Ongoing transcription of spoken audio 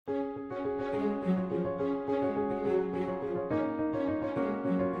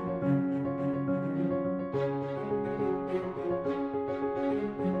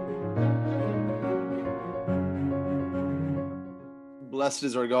Blessed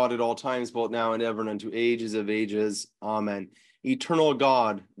is our God at all times, both now and ever, and unto ages of ages. Amen. Eternal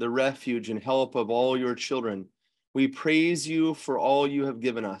God, the refuge and help of all your children, we praise you for all you have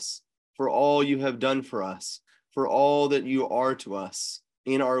given us, for all you have done for us, for all that you are to us.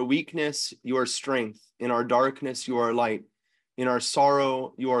 In our weakness, you are strength. In our darkness, you are light. In our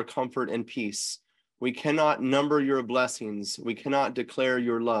sorrow, you are comfort and peace. We cannot number your blessings. We cannot declare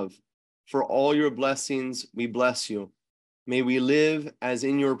your love. For all your blessings, we bless you. May we live as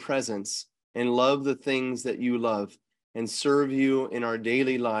in your presence and love the things that you love and serve you in our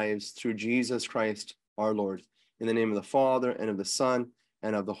daily lives through Jesus Christ, our Lord. In the name of the Father and of the Son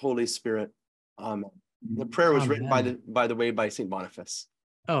and of the Holy Spirit. Amen. The prayer was written by the way, by St. Boniface.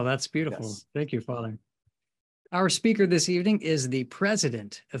 Oh, that's beautiful. Yes. Thank you, Father. Our speaker this evening is the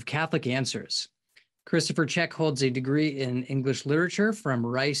president of Catholic Answers. Christopher Check holds a degree in English literature from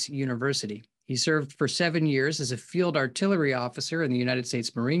Rice University. He served for 7 years as a field artillery officer in the United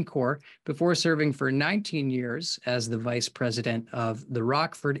States Marine Corps before serving for 19 years as the vice president of the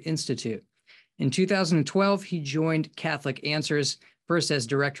Rockford Institute. In 2012, he joined Catholic Answers, first as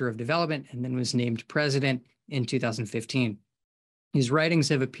director of development and then was named president in 2015. His writings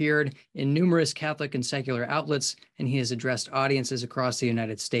have appeared in numerous Catholic and secular outlets, and he has addressed audiences across the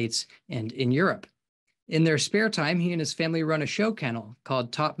United States and in Europe. In their spare time, he and his family run a show kennel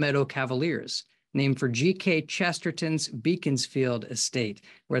called Top Meadow Cavaliers, named for G.K. Chesterton's Beaconsfield estate,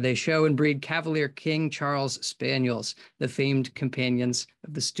 where they show and breed Cavalier King Charles Spaniels, the famed companions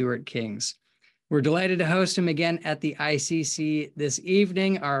of the Stuart Kings. We're delighted to host him again at the ICC this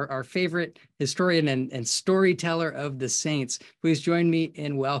evening, our favorite historian and storyteller of the saints. Please join me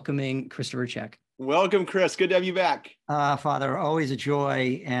in welcoming Christopher Check. Welcome, Chris. Good to have you back. Father, always a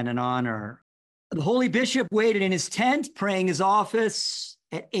joy and an honor. The holy bishop waited in his tent, praying his office.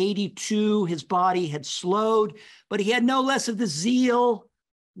 At 82, his body had slowed, but he had no less of the zeal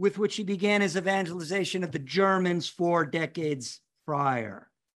with which he began his evangelization of the Germans 4 decades prior.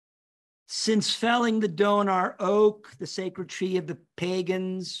 Since felling the Donar oak, the sacred tree of the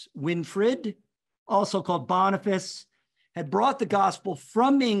pagans, Winfrid, also called Boniface, had brought the gospel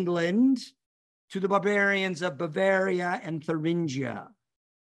from England to the barbarians of Bavaria and Thuringia.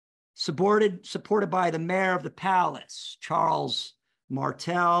 Supported by the mayor of the palace, Charles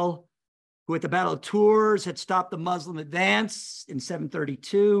Martel, who at the Battle of Tours had stopped the Muslim advance in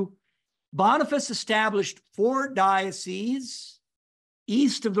 732, Boniface established 4 dioceses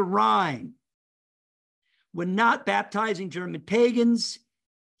east of the Rhine. When not baptizing German pagans,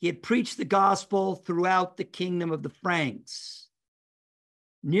 he had preached the gospel throughout the kingdom of the Franks.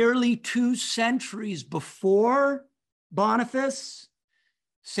 Nearly 2 centuries before Boniface,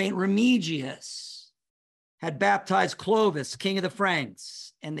 St. Remigius had baptized Clovis, king of the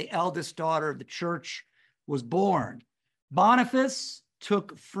Franks, and the eldest daughter of the church was born. Boniface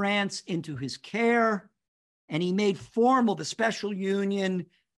took France into his care, and he made formal the special union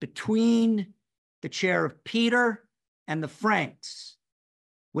between the chair of Peter and the Franks,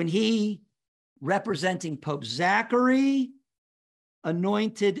 when he, representing Pope Zachary,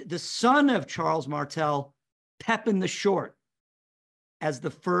 anointed the son of Charles Martel, Pepin the Short, as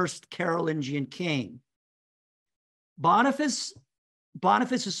the first Carolingian king. Boniface's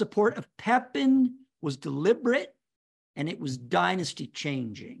support of Pepin was deliberate, and it was dynasty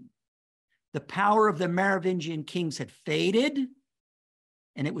changing. The power of the Merovingian kings had faded,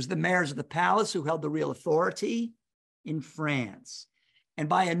 and it was the mayors of the palace who held the real authority in France. And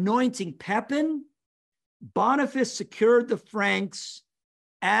by anointing Pepin, Boniface secured the Franks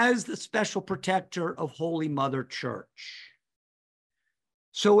as the special protector of Holy Mother Church.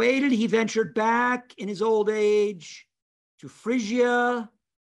 So aided, he ventured back in his old age to Phrygia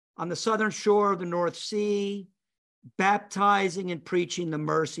on the southern shore of the North Sea, baptizing and preaching the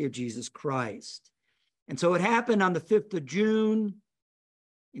mercy of Jesus Christ. And so it happened on the 5th of June,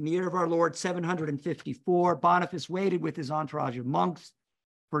 in the year of our Lord, 754, Boniface waited with his entourage of monks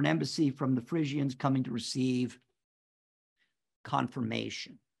for an embassy from the Phrygians coming to receive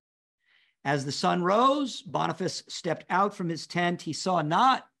confirmation. As the sun rose, Boniface stepped out from his tent. He saw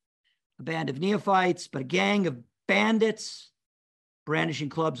not a band of neophytes, but a gang of bandits brandishing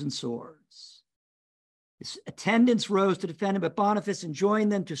clubs and swords. His attendants rose to defend him, but Boniface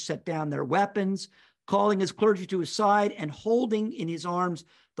enjoined them to set down their weapons, calling his clergy to his side and holding in his arms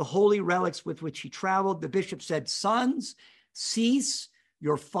the holy relics with which he traveled. The bishop said, "Sons, cease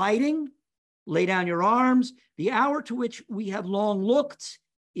your fighting, lay down your arms. The hour to which we have long looked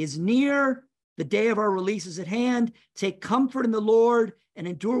is near, The day of our release is at hand. Take comfort in the Lord and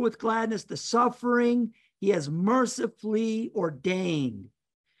endure with gladness the suffering he has mercifully ordained.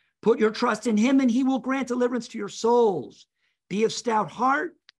 Put your trust in him, and he will grant deliverance to your souls. Be of stout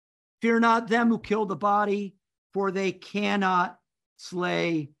heart. Fear not them who kill the body, for they cannot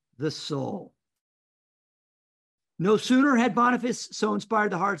slay the soul. No sooner had Boniface so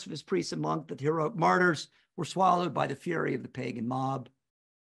inspired the hearts of his priests and monks that the heroic martyrs were swallowed by the fury of the pagan mob.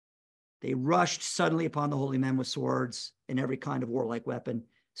 They rushed suddenly upon the holy men with swords and every kind of warlike weapon,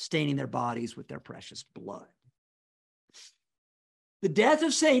 staining their bodies with their precious blood. The death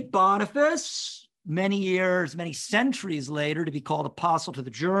of St. Boniface, many years, many centuries later, to be called apostle to the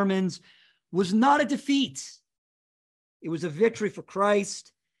Germans, was not a defeat. It was a victory for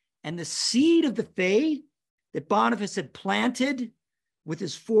Christ, and the seed of the faith that Boniface had planted with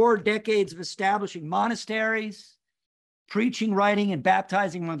his 4 decades of establishing monasteries, preaching, writing, and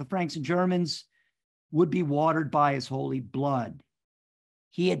baptizing among the Franks and Germans would be watered by his holy blood.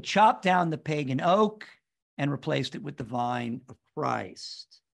 He had chopped down the pagan oak and replaced it with the vine of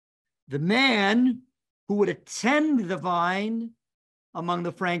Christ. The man who would attend the vine among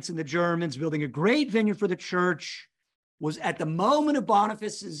the Franks and the Germans, building a great vineyard for the church, was at the moment of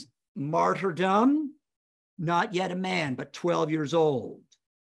Boniface's martyrdom, not yet a man, but 12 years old.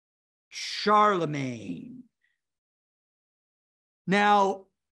 Charlemagne. Now,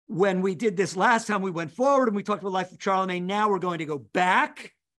 when we did this last time, we went forward and we talked about the life of Charlemagne. Now we're going to go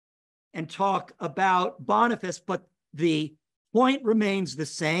back and talk about Boniface, but the point remains the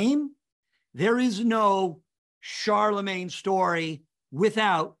same. There is no Charlemagne story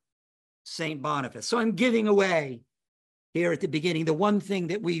without St. Boniface. So I'm giving away here at the beginning the one thing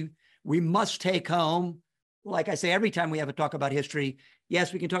that we must take home. Like I say, every time we have a talk about history,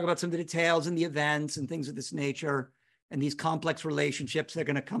 yes, we can talk about some of the details and the events and things of this nature and these complex relationships that are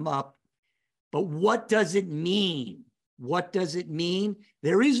going to come up. But what does it mean? What does it mean?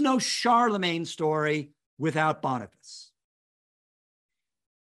 There is no Charlemagne story without Boniface.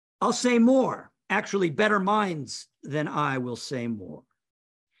 I'll say more. Actually, better minds than I will say more.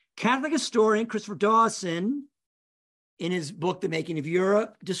 Catholic historian Christopher Dawson, in his book, The Making of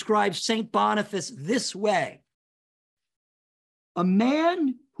Europe, describes St. Boniface this way: a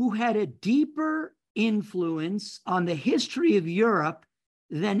man who had a deeper influence on the history of Europe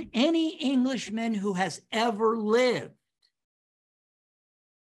than any Englishman who has ever lived.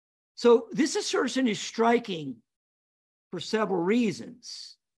 So this assertion is striking for several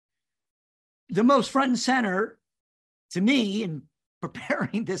reasons. The most front and center to me in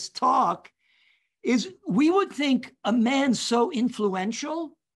preparing this talk is we would think a man so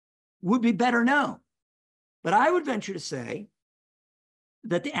influential would be better known. But I would venture to say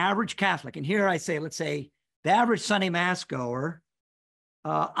that the average Catholic, and here I say, let's say the average Sunday Mass goer,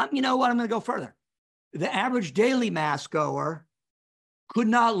 you know what, I'm going to go further. The average daily Mass goer could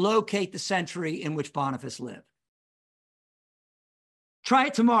not locate the century in which Boniface lived. Try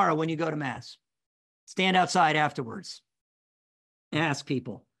it tomorrow when you go to Mass. Stand outside afterwards. Ask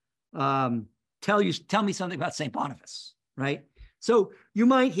people. Tell me something about St. Boniface, right? So you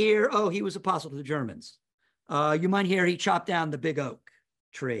might hear, oh, he was apostle to the Germans. You might hear he chopped down the big oak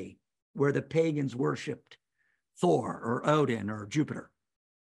tree where the pagans worshipped Thor or Odin or Jupiter.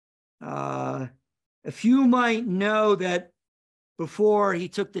 A few might know that before he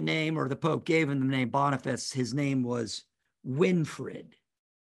took the name, or the Pope gave him the name Boniface, his name was Winfrid.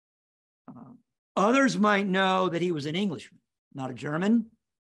 Others might know that he was an Englishman, not a German.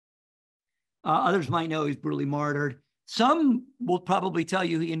 Others might know he's brutally martyred. Some will probably tell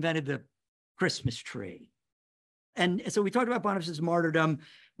you he invented the Christmas tree. And so we talked about Boniface's martyrdom.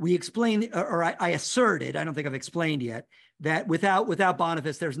 We explained, or I asserted, I don't think I've explained yet, that without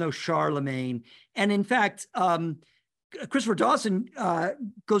Boniface, there's no Charlemagne. And in fact, Christopher Dawson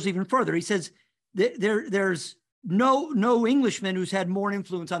goes even further. He says there's no Englishman who's had more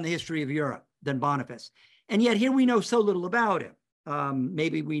influence on the history of Europe than Boniface. And yet here we know so little about him.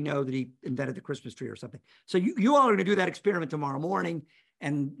 Maybe we know that he invented the Christmas tree or something. So you all are going to do that experiment tomorrow morning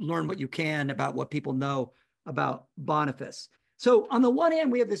and learn what you can about what people know about Boniface. So on the one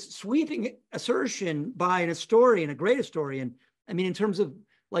hand, we have this sweeping assertion by an historian, a great historian. I mean, in terms of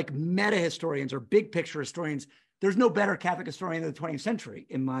like meta historians or big picture historians, there's no better Catholic historian than the 20th century,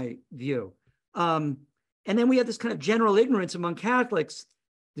 in my view. And then we have this kind of general ignorance among Catholics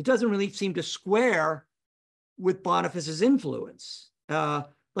that doesn't really seem to square with Boniface's influence. So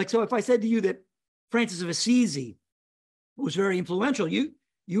if I said to you that Francis of Assisi was very influential, you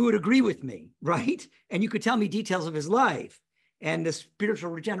would agree with me, right? And you could tell me details of his life and the spiritual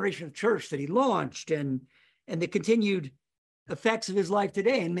regeneration of church that he launched and the continued effects of his life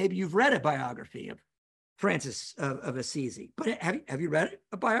today. And maybe you've read a biography of Francis of Assisi, but have you read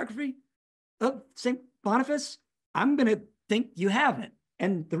a biography of St. Boniface? I'm going to think you haven't.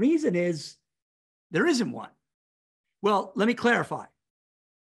 And the reason is there isn't one. Well, let me clarify.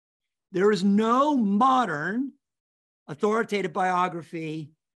 There is no modern authoritative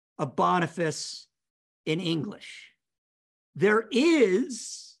biography of Boniface in English. There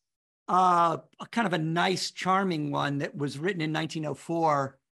is a kind of a nice, charming one that was written in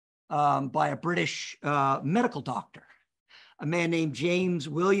 1904 by a British medical doctor, a man named James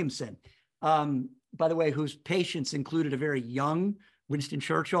Williamson, by the way, whose patients included a very young Winston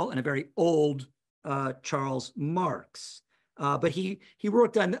Churchill and a very old Charles Marx. But he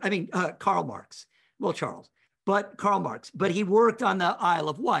worked on, Karl Marx, well, Charles, but Karl Marx, but he worked on the Isle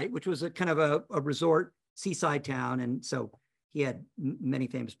of Wight, which was a kind of a resort seaside town. And so he had many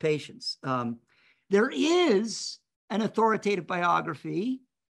famous patients. There is an authoritative biography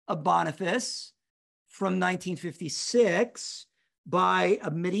of Boniface from 1956 by a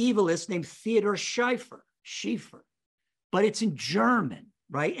medievalist named Theodor Schiefer, but it's in German,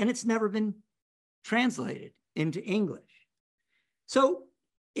 right? And it's never been translated into English. So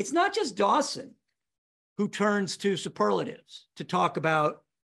it's not just Dawson who turns to superlatives to talk about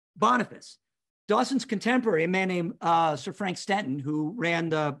Boniface. Dawson's contemporary, a man named Sir Frank Stenton, who ran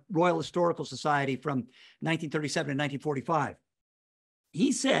the Royal Historical Society from 1937 to 1945,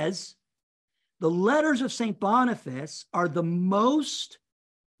 he says, the letters of St. Boniface are the most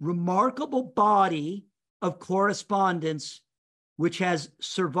remarkable body of correspondence which has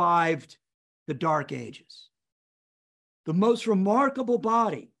survived the Dark Ages. The most remarkable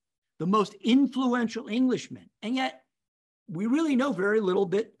body, the most influential Englishman, and yet we really know very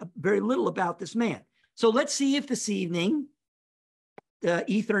little about this man. So let's see if this evening, the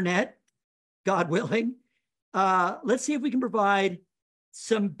Ethernet, God willing, let's see if we can provide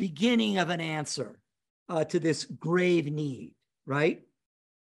some beginning of an answer to this grave need, right?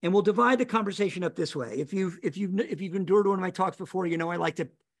 And we'll divide the conversation up this way. If you've endured one of my talks before, you know I like to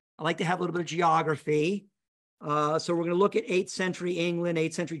have a little bit of geography. So we're going to look at 8th century England,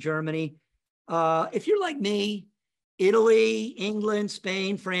 8th century Germany. If you're like me, Italy, England,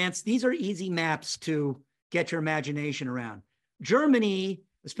 Spain, France, these are easy maps to get your imagination around. Germany,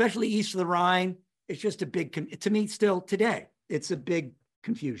 especially east of the Rhine, it's just a big, to me still today, it's a big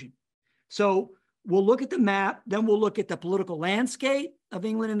confusion. So we'll look at the map, then we'll look at the political landscape of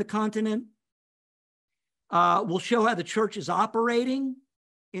England and the continent. We'll show how the church is operating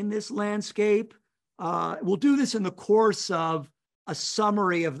in this landscape. We'll do this in the course of a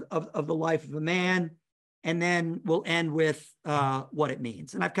summary of the life of a man, and then we'll end with what it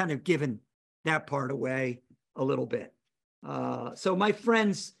means. And I've kind of given that part away a little bit. So my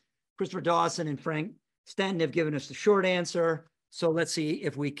friends, Christopher Dawson and Frank Stenton, have given us the short answer. So let's see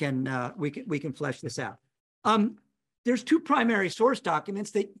if we can flesh this out. There's two primary source documents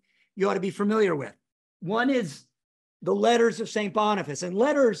that you ought to be familiar with. One is the letters of St. Boniface, and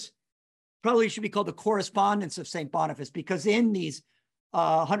letters probably should be called the correspondence of St. Boniface, because in these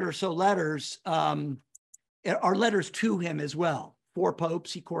 100 or so letters are letters to him as well. 4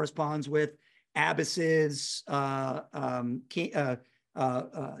 popes he corresponds with, abbesses,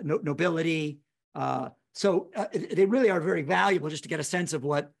 nobility. So they really are very valuable just to get a sense of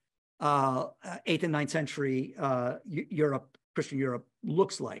what 8th and 9th century Europe, Christian Europe,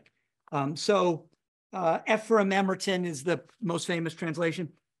 looks like. So Ephraim Emerton is the most famous translation.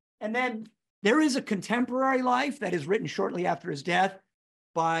 And then there is a contemporary life that is written shortly after his death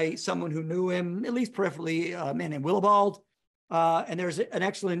by someone who knew him, at least peripherally, a man named Willibald. And there's an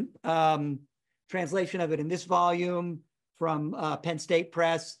excellent translation of it in this volume from Penn State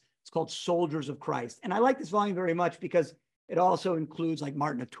Press. It's called Soldiers of Christ. And I like this volume very much because it also includes like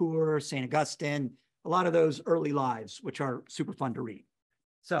Martin of Tours, St. Augustine, a lot of those early lives, which are super fun to read.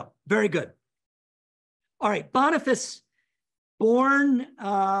 So very good. All right, Boniface, born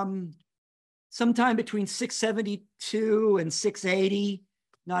sometime between 672 and 680,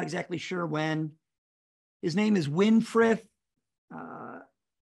 not exactly sure when. His name is Winfrith.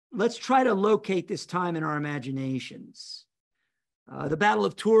 Let's try to locate this time in our imaginations. The Battle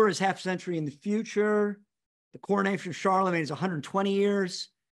of Tours is half a century in the future. The coronation of Charlemagne is 120 years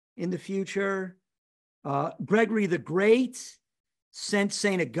in the future. Gregory the Great sent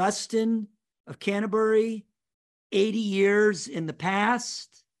St. Augustine of Canterbury 80 years in the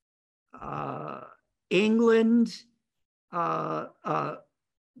past. England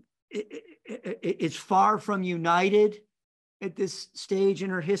is far from united at this stage in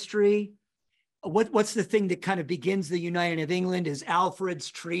her history. What's the thing that kind of begins the uniting of England is Alfred's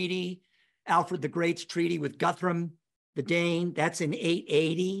treaty, Alfred the Great's treaty with Guthrum the Dane. That's in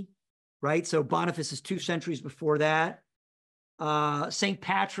 880, right? So Boniface is 2 centuries before that. St.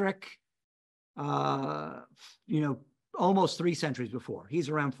 Patrick, almost 3 centuries before. He's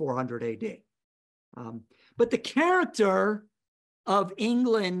around 400 AD. But the character of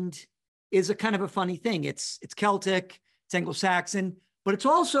England is a kind of a funny thing. It's Celtic, it's Anglo-Saxon, but it's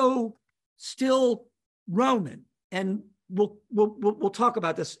also still Roman. And we'll talk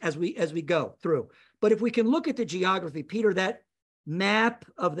about this as we go through. But if we can look at the geography, Peter, that map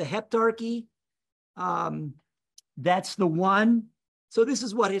of the Heptarchy, that's the one. So this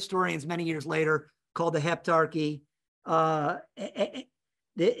is what historians many years later called the Heptarchy.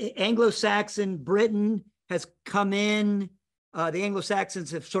 The Anglo-Saxon Britain has come in. The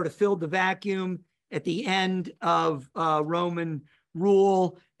Anglo-Saxons have sort of filled the vacuum at the end of Roman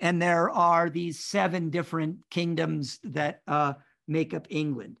rule. And there are these 7 different kingdoms that make up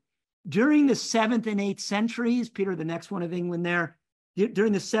England. During the 7th and 8th centuries, Peter, the next one of England there,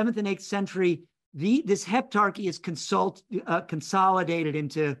 during the 7th and 8th century, this Heptarchy is consolidated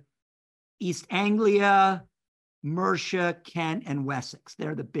into East Anglia, Mercia, Kent, and Wessex.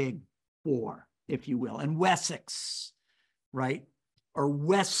 They're the big 4, if you will. And Wessex, right, or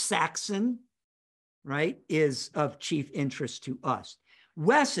West Saxon, right, is of chief interest to us.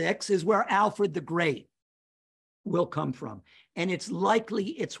 Wessex is where Alfred the Great will come from. And it's likely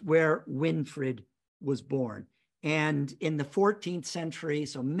it's where Winfrid was born. And in the 14th century,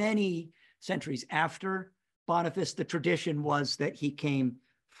 so many centuries after Boniface, the tradition was that he came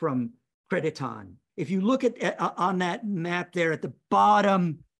from Crediton. If you look at on that map there at the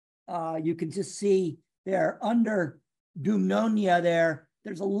bottom, you can just see there under Dumnonia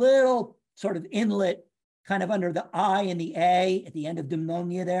there's a little sort of inlet kind of under the I and the A at the end of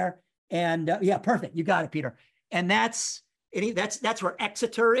Dumnonia there. And yeah, perfect. You got it, Peter. And that's where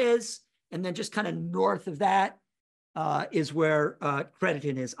Exeter is. And then just kind of north of that is where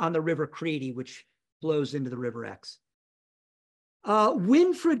Crediton is on the River Crete, which flows into the River Exe.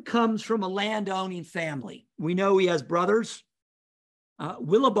 Winfrid comes from a landowning family. We know he has brothers.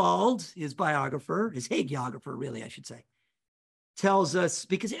 Willibald, his biographer, his hagiographer, really, I should say, tells us,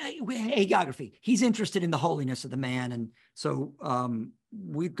 because hagiography, he's interested in the holiness of the man. And so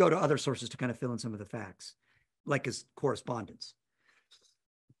we go to other sources to kind of fill in some of the facts, like his correspondence.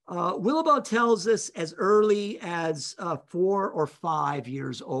 Willibald tells us as early as 4 or 5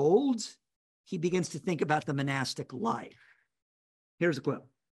 years old, he begins to think about the monastic life. Here's a quote.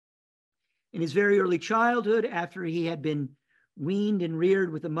 In his very early childhood, after he had been weaned and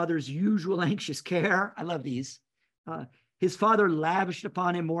reared with a mother's usual anxious care, I love these, his father lavished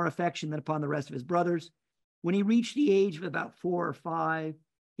upon him more affection than upon the rest of his brothers. When he reached the age of about 4 or 5,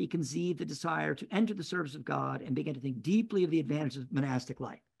 he conceived the desire to enter the service of God and began to think deeply of the advantages of monastic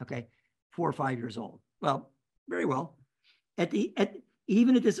life. Okay, 4 or 5 years old. Well, very well.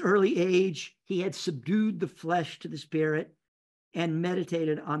 Even at this early age, he had subdued the flesh to the spirit and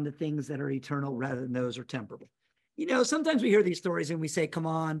meditated on the things that are eternal rather than those are temporal. You know, sometimes we hear these stories and we say, come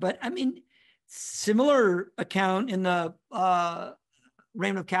on, but I mean, similar account in the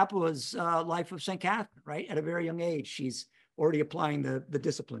Raymond of Capua's life of St. Catherine, right? At a very young age, she's already applying the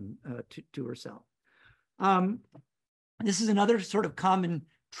discipline to herself. This is another sort of common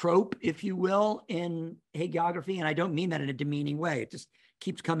trope, if you will, in hagiography, and I don't mean that in a demeaning way. It just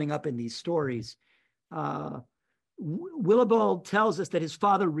keeps coming up in these stories. Willibald tells us that his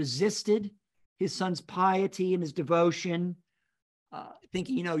father resisted his son's piety and his devotion,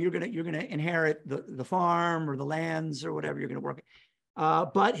 thinking, you know, you're gonna inherit the farm or the lands or whatever you're gonna work.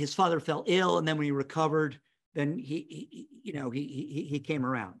 But his father fell ill, and then when he recovered, then he came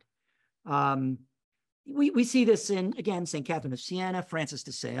around. We see this in, again, St. Catherine of Siena. Francis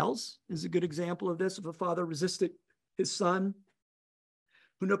de Sales is a good example of this, of a father resisted his son.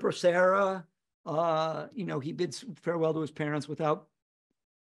 Junipero Serra, he bids farewell to his parents without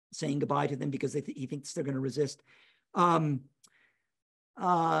saying goodbye to them because he thinks they're going to resist. Samuel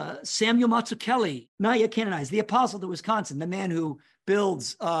Mazzucchelli, not yet canonized, the apostle to Wisconsin, the man who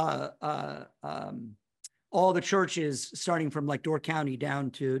builds all the churches starting from like Door County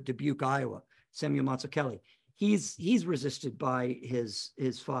down to Dubuque, Iowa. Samuel Mazzucchelli. He's resisted by his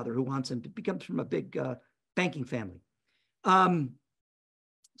father, who wants him to become from a big banking family.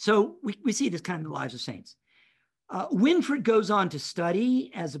 So we see this kind of in the lives of saints. Winfrid goes on to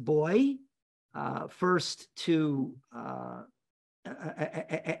study as a boy, first to,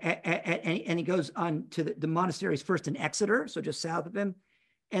 and he goes on to the monasteries, first in Exeter, so just south of him,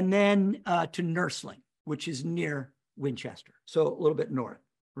 and then to Nursling, which is near Winchester, so a little bit north,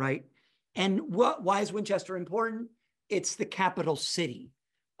 right? And why is Winchester important? It's the capital city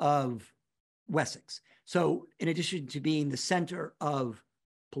of Wessex. So in addition to being the center of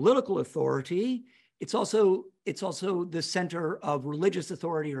political authority, it's also the center of religious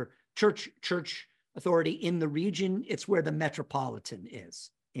authority or church authority in the region. It's where the metropolitan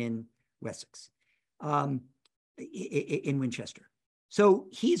is in Wessex, in Winchester. So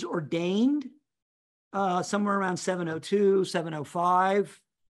he's ordained somewhere around 702, 705,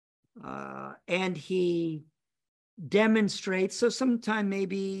 and he demonstrates, so sometime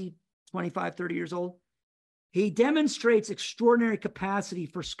maybe 25, 30 years old, he demonstrates extraordinary capacity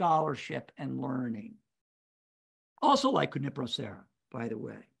for scholarship and learning. Also like Cunipro, by the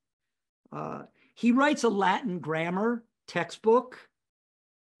way. He writes a Latin grammar textbook.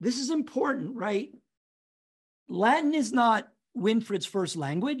 This is important, right? Latin is not Winfrid's first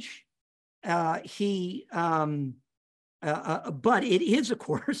language. But it is, of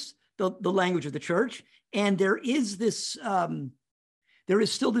course, the language of the church. And there is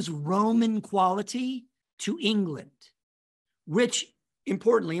still this Roman quality to England, which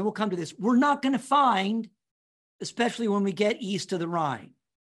importantly, and we'll come to this, we're not going to find, especially when we get east of the Rhine.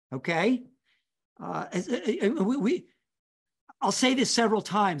 Okay? I'll say this several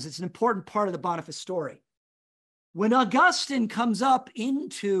times. It's an important part of the Boniface story. When Augustine comes up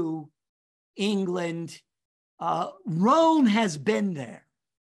into England, Rome has been there.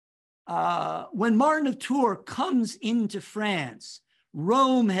 When Martin of Tours comes into France,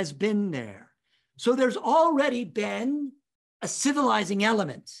 Rome has been there. So there's already been a civilizing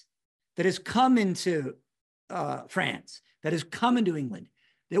element that has come into France, that has come into England,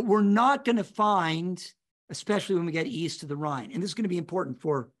 that we're not going to find, especially when we get east of the Rhine. And this is going to be important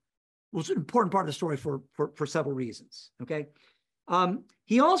it's an important part of the story for several reasons, okay?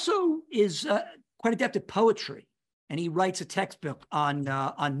 He also is quite adept at poetry, and he writes a textbook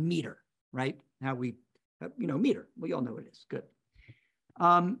on meter, right? How we, meter, we all know what it is, good.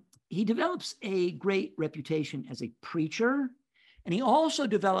 He develops a great reputation as a preacher, and he also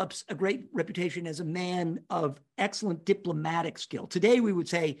develops a great reputation as a man of excellent diplomatic skill. Today, we would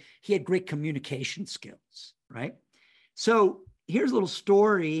say he had great communication skills, right? So here's a little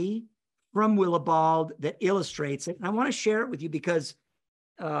story from Willibald that illustrates it. And I want to share it with you because,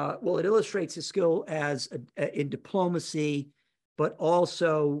 it illustrates his skill in diplomacy, but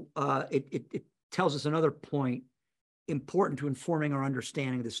also it tells us another point important to informing our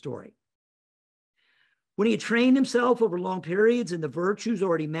understanding of the story. When he had trained himself over long periods in the virtues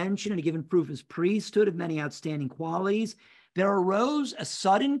already mentioned and had given proof his priesthood of many outstanding qualities, there arose a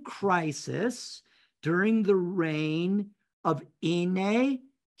sudden crisis during the reign of Ine,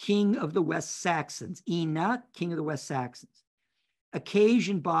 king of the West Saxons, Ina, king of the West Saxons,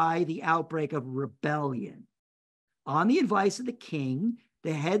 occasioned by the outbreak of rebellion. On the advice of the king,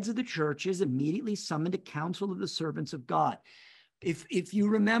 the heads of the churches immediately summoned a council of the servants of God. If you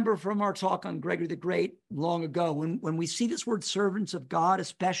remember from our talk on Gregory the Great long ago, when we see this word servants of God,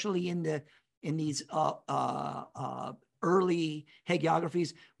 especially in these early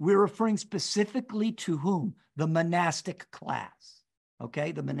hagiographies, we're referring specifically to whom? The monastic class,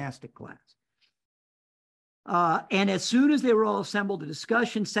 okay? The monastic class. And as soon as they were all assembled, a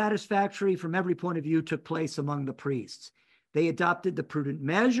discussion satisfactory from every point of view took place among the priests. They adopted the prudent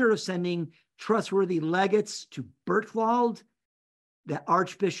measure of sending trustworthy legates to Bertwald, the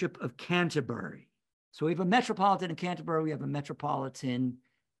Archbishop of Canterbury. So we have a metropolitan in Canterbury, we have a metropolitan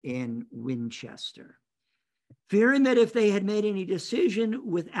in Winchester. Fearing that if they had made any decision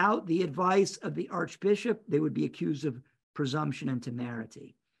without the advice of the Archbishop, they would be accused of presumption and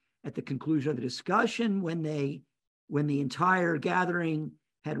temerity. At the conclusion of the discussion, when the entire gathering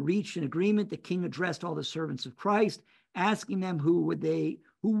had reached an agreement, the king addressed all the servants of Christ, asking them whom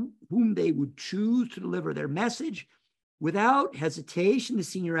they would choose to deliver their message. Without hesitation, the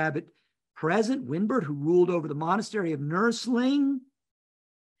senior abbot present, Winbert, who ruled over the monastery of Nursling,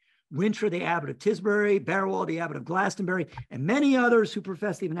 Winter, the abbot of Tisbury, Barrowall, the abbot of Glastonbury, and many others who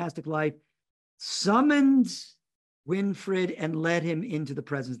professed the monastic life, summoned Winfrid and led him into the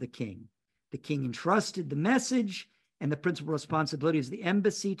presence of the king. The king entrusted the message and the principal responsibilities of the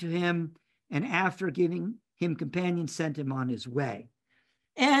embassy to him, and after giving him companions, sent him on his way.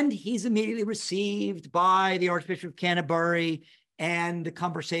 And he's immediately received by the Archbishop of Canterbury, and the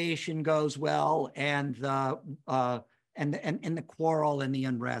conversation goes well, and the quarrel and the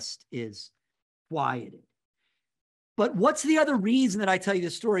unrest is quieted. But what's the other reason that I tell you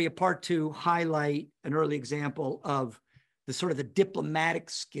this story, apart to highlight an early example of the sort of the diplomatic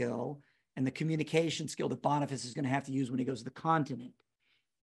skill and the communication skill that Boniface is going to have to use when he goes to the continent?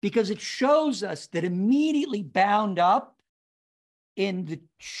 Because it shows us that immediately bound up in the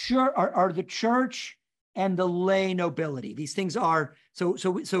church are the church and the lay nobility. These things are, so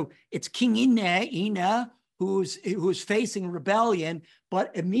it's King Ina who's facing rebellion,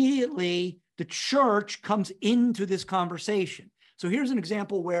 but immediately the church comes into this conversation. So here's an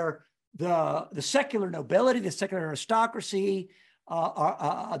example where the secular nobility, the secular aristocracy,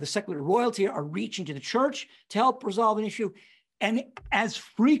 the secular royalty are reaching to the church to help resolve an issue. And as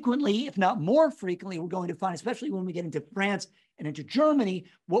frequently, if not more frequently, we're going to find, especially when we get into France and into Germany,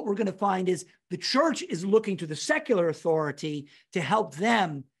 what we're going to find is the church is looking to the secular authority to help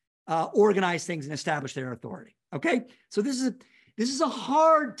them organize things and establish their authority. Okay, so this is a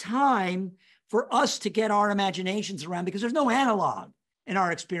hard time for us to get our imaginations around because there's no analog in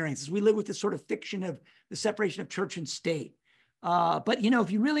our experiences. We live with this sort of fiction of the separation of church and state. But, you know,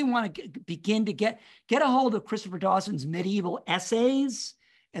 if you really want to begin to get a hold of Christopher Dawson's medieval essays,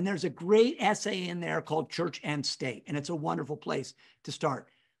 and there's a great essay in there called Church and State, and it's a wonderful place to start.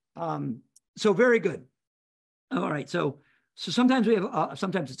 So very good. All right, so sometimes we have,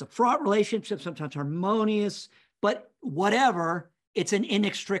 sometimes it's a fraught relationship, sometimes harmonious, but whatever, it's an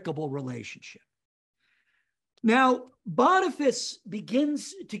inextricable relationship. Now, Boniface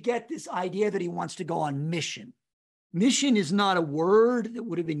begins to get this idea that he wants to go on mission. Mission is not a word that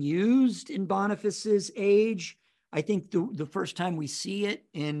would have been used in Boniface's age. I think the first time we see it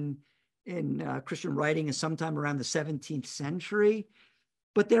in Christian writing is sometime around the 17th century.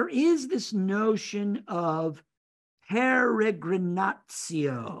 But there is this notion of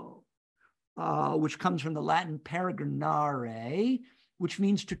peregrinatio, which comes from the Latin peregrinare, which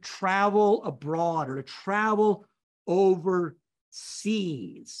means to travel abroad or to travel overseas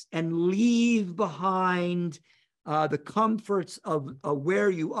and leave behind the comforts of where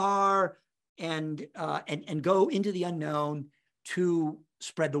you are and go into the unknown to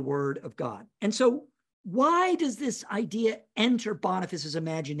spread the word of God. And so why does this idea enter Boniface's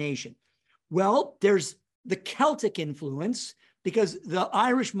imagination? Well, there's the Celtic influence, because the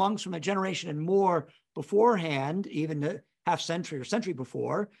Irish monks from a generation and more beforehand, even a half century or century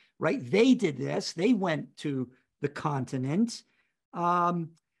before, right? They did this. They went to the continent.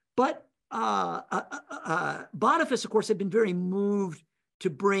 But Boniface, of course, had been very moved to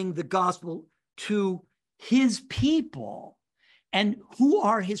bring the gospel to his people. And who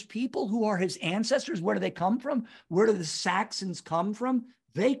are his people? Who are his ancestors? Where do they come from? Where do the Saxons come from?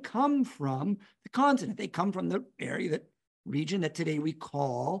 They come from the continent. They come from the area, that region that today we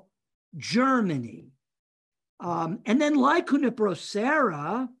call Germany. And then, like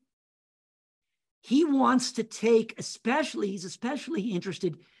Hunniprocera, he wants to take, he's especially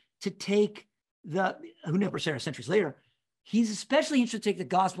interested to take the Hunniprocera centuries later. He's especially interested to take the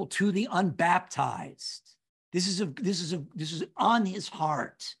gospel to the unbaptized. This is on his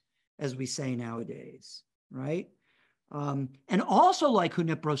heart, as we say nowadays, right? And also, like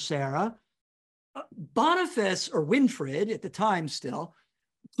Hunniprocera, Boniface, or Winfrid at the time still,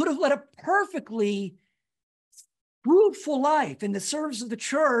 could have led a perfectly fruitful life in the service of the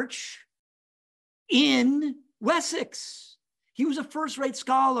church in Wessex. He was a first-rate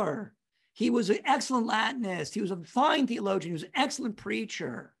scholar. He was an excellent Latinist. He was a fine theologian. He was an excellent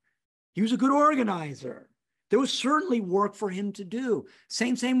preacher. He was a good organizer. There was certainly work for him to do.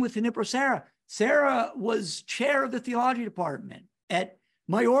 Same with Hunniprocera. Sarah was chair of the theology department at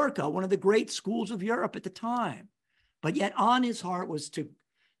Mallorca, one of the great schools of Europe at the time. But yet on his heart was to,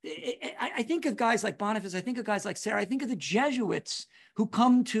 I think of guys like Boniface, I think of guys like Sarah, I think of the Jesuits who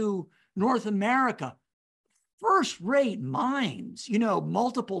come to North America, first-rate minds, you know,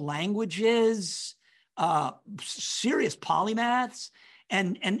 multiple languages, serious polymaths,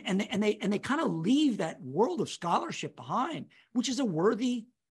 and they kind of leave that world of scholarship behind, which is a worthy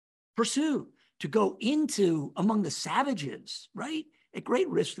pursuit, to go into among the savages, right, at great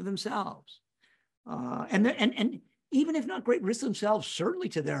risk to themselves, and even if not great risk to themselves, certainly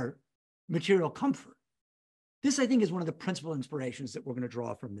to their material comfort. This, I think, is one of the principal inspirations that we're going to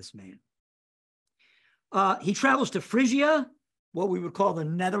draw from this man. He travels to Phrygia, what we would call the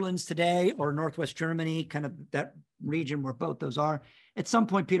Netherlands today, or Northwest Germany, kind of that region where both those are. At some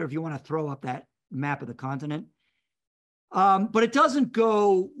point, Peter, if you want to throw up that map of the continent. But it doesn't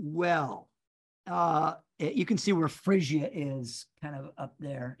go well. You can see where Phrygia is, kind of up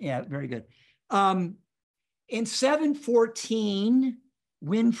there. Yeah, very good. In 714,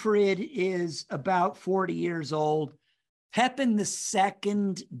 Winfrid is about 40 years old. Pepin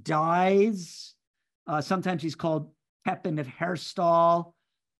II dies. Sometimes he's called Pepin of Herstal.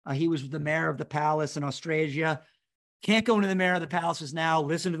 He was the mayor of the palace in Austrasia. Can't go into the mayor of the palaces now.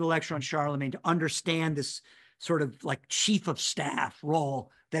 Listen to the lecture on Charlemagne to understand this sort of like chief of staff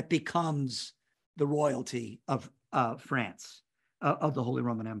role that becomes the royalty of France, of the Holy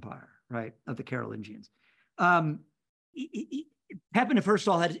Roman Empire, right, of the Carolingians. Pepin, first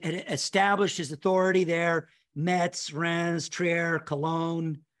of all, had established his authority there, Metz, Reims, Trier,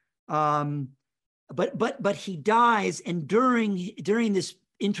 Cologne. But he dies, and during this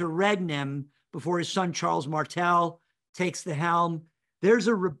interregnum, before his son Charles Martel takes the helm, there's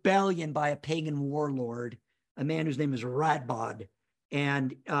a rebellion by a pagan warlord, a man whose name is Radbod,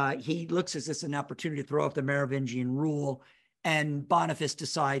 and he looks at this as an opportunity to throw off the Merovingian rule, and Boniface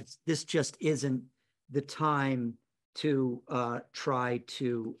decides this just isn't the time to try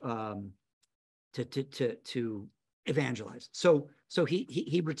to evangelize. So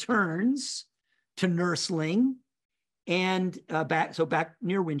he returns to Nursling and back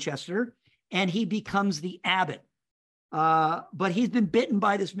near Winchester, and he becomes the abbot. But he's been bitten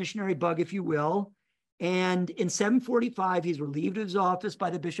by this missionary bug, if you will. And in 745, he's relieved of his office by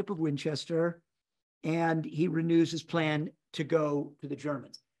the Bishop of Winchester, and he renews his plan to go to the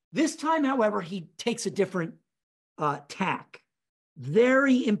Germans. This time, however, he takes a different tack.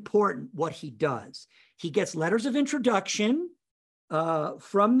 Very important what he does. He gets letters of introduction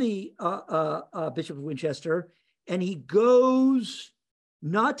from the Bishop of Winchester, and he goes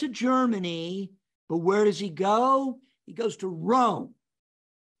not to Germany, but where does he go? He goes to Rome.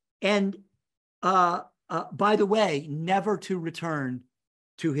 And by the way, never to return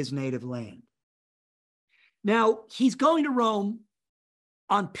to his native land. Now, he's going to Rome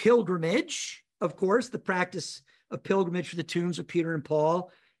on pilgrimage, of course. The practice of pilgrimage for the tombs of Peter and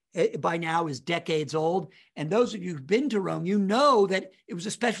Paul by now is decades old. And those of you who've been to Rome, you know that it was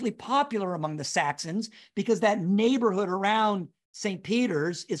especially popular among the Saxons because that neighborhood around St.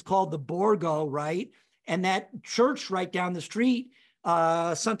 Peter's is called the Borgo, right? And that church right down the street,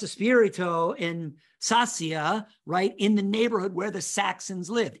 Santa Spirito in Sassia, right, in the neighborhood where the Saxons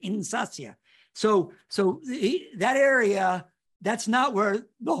lived, in Sassia. So that area, that's not where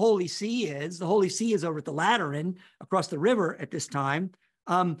the Holy See is. The Holy See is over at the Lateran across the river at this time.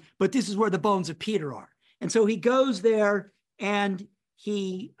 But this is where the bones of Peter are. And so he goes there, and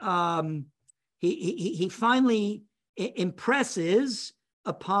he finally impresses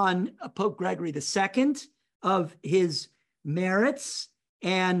upon Pope Gregory II of his merits,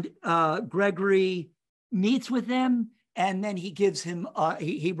 and Gregory meets with him, and then he gives him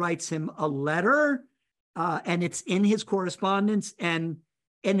he writes him a letter, and it's in his correspondence, and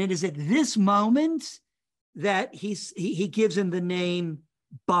it is at this moment that he gives him the name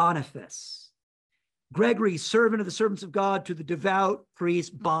Boniface. Gregory, servant of the servants of God, to the devout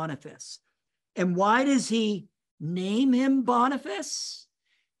priest Boniface. And why does he name him Boniface?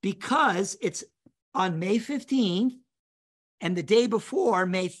 Because it's on May 15th and the day before,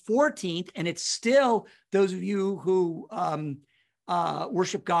 May 14th, and it's still, those of you who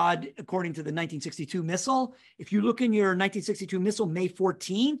worship God according to the 1962 Missal, if you look in your 1962 Missal, May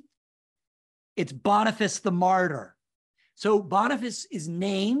 14th, it's Boniface the Martyr. So Boniface is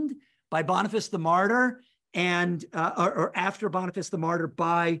named by Boniface the Martyr, and or after Boniface the Martyr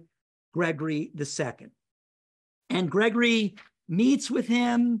by Gregory II. And Gregory meets with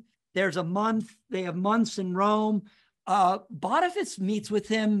him. There's a month. They have months in Rome. Boniface meets with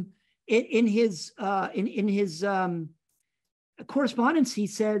him in his correspondence. He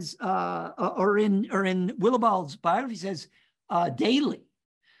says, or in Willibald's biography, he says daily.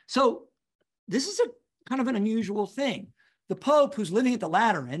 So this is a kind of an unusual thing. The Pope, who's living at the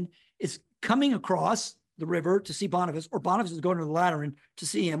Lateran, is coming across the river to see Boniface, or Boniface is going to the Lateran to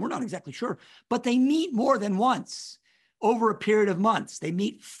see him. We're not exactly sure, but they meet more than once over a period of months. They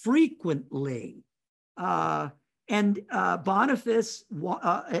meet frequently. And Boniface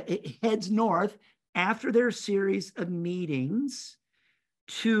heads north after their series of meetings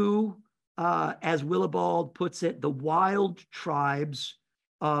to, as Willibald puts it, the wild tribes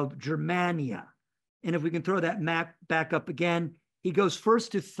of Germania. And if we can throw that map back up again, he goes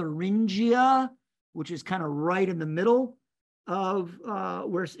first to Thuringia, which is kind of right in the middle of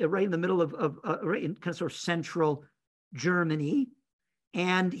right in kind of sort of central Germany,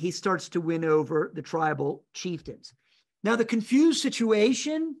 and he starts to win over the tribal chieftains. Now, the confused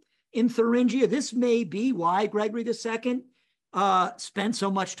situation in Thuringia, this may be why Gregory II spent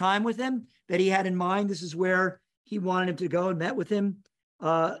so much time with him, that he had in mind this is where he wanted him to go and met with him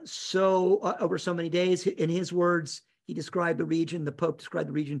over so many days. In his words, he described the region, the Pope described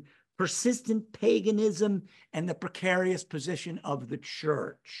the region, persistent paganism and the precarious position of the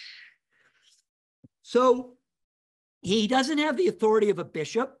church. So he doesn't have the authority of a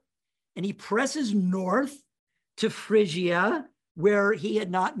bishop, and he presses north to Phrygia, where he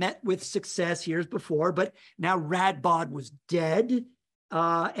had not met with success years before, but now Radbod was dead,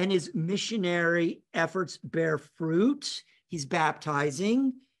 and his missionary efforts bear fruit. He's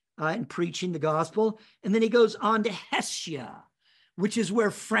baptizing in preaching the gospel. And then he goes on to Hessia, which is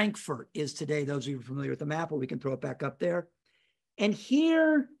where Frankfurt is today. Those of you familiar with the map, or we can throw it back up there. And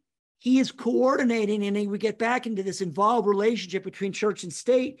here he is coordinating, and we get back into this involved relationship between church and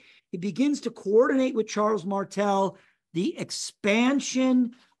state. He begins to coordinate with Charles Martel the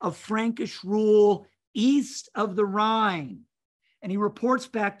expansion of Frankish rule east of the Rhine. And he reports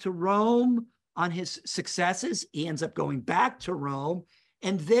back to Rome on his successes. He ends up going back to Rome,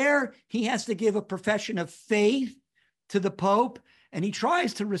 and there he has to give a profession of faith to the Pope, and he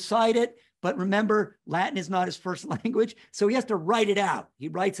tries to recite it, but remember, Latin is not his first language, so he has to write it out. He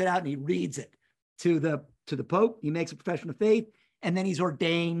writes it out and he reads it to the Pope. He makes a profession of faith, and then he's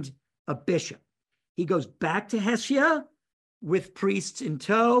ordained a bishop. He goes back to Hessia with priests in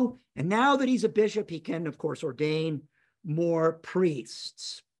tow, and now that he's a bishop, he can, of course, ordain more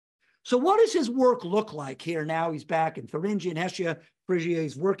priests. So what does his work look like here? Now he's back in Thuringia and Hessia, Phrygia.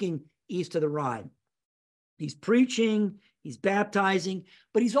 He's working east of the Rhine. He's preaching, he's baptizing,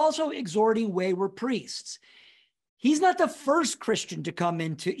 but he's also exhorting wayward priests. He's not the first Christian to come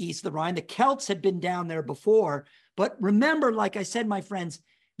into east of the Rhine. The Celts had been down there before, but remember, like I said, my friends,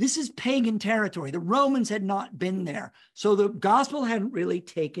 this is pagan territory. The Romans had not been there, so the gospel hadn't really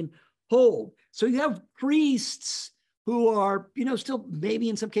taken hold. So you have priests who are, still maybe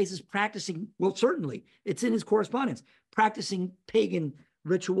in some cases practicing, well, certainly, it's in his correspondence, practicing pagan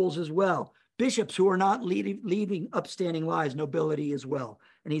rituals as well. Bishops who are not leading upstanding lives, nobility as well.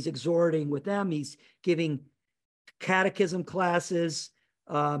 And he's exhorting with them. He's giving catechism classes.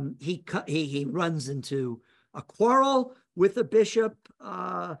 He runs into a quarrel with the bishop.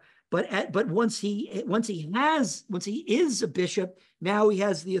 But once he is a bishop, now he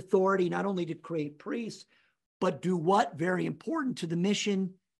has the authority not only to create priests, but do what? Very important to the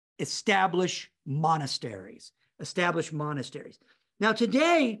mission, establish monasteries. Now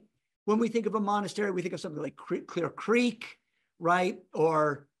today, when we think of a monastery, we think of something like Clear Creek, right?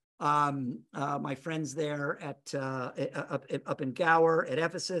 Or my friends there up in Gower at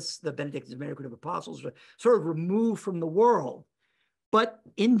Ephesus, the Benedictine American of Apostles, are sort of removed from the world. But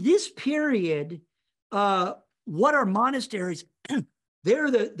in this period, what are monasteries? They are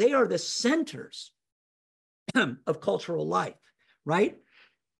the centers of cultural life, right?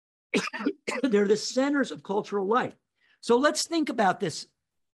 They're the centers of cultural life. So let's think about this.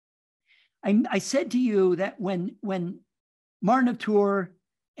 I said to you that when Martin of Tours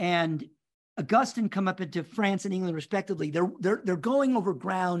and Augustine come up into France and England respectively, they're going over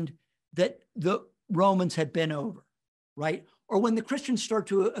ground that the Romans had been over, right? Or when the Christians start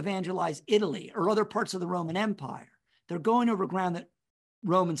to evangelize Italy or other parts of the Roman Empire, they're going over ground that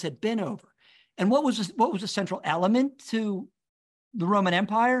Romans had been over. And what was the central element to the Roman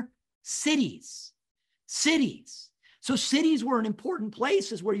Empire? Cities. So cities were an important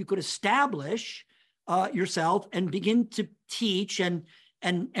places where you could establish yourself and begin to teach and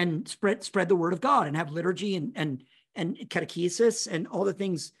spread the word of God and have liturgy and catechesis and all the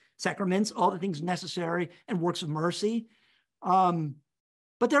things, sacraments, all the things necessary and works of mercy.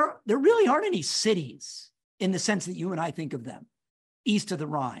 But there really aren't any cities in the sense that you and I think of them east of the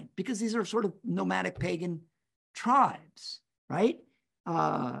Rhine, because these are sort of nomadic pagan tribes, right?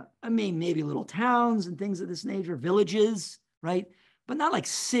 Maybe little towns and things of this nature, villages, right? But not like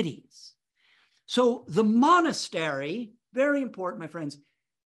cities. So the monastery, very important, my friends,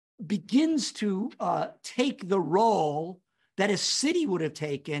 begins to take the role that a city would have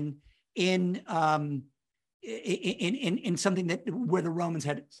taken in something where the Romans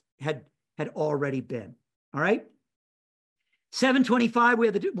had already been. All right. 725, we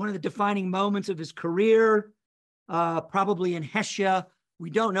have one of the defining moments of his career, probably in Hessia. We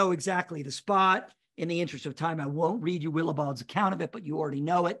don't know exactly the spot. In the interest of time, I won't read you Willibald's account of it, but you already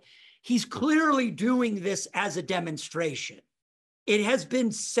know it. He's clearly doing this as a demonstration. It has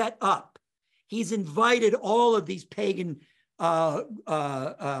been set up. He's invited all of these pagan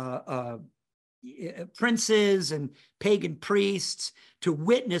princes and pagan priests to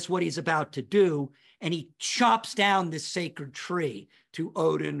witness what he's about to do. And he chops down this sacred tree to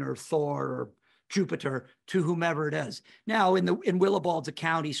Odin or Thor or Jupiter, to whomever it is. Now, in Willibald's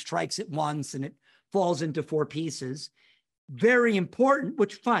account, he strikes it once and it falls into 4 pieces. Very important,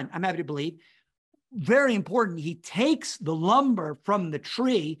 which fine, I'm happy to believe. Very important, he takes the lumber from the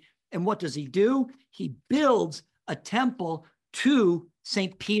tree, and what does he do? He builds a temple to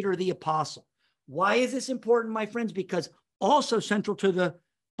St. Peter the Apostle. Why is this important, my friends? Because also central to the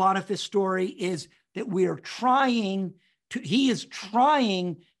Boniface story is that he is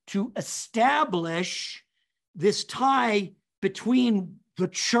trying to establish this tie between the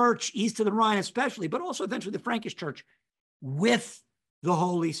church east of the Rhine especially, but also eventually the Frankish church with the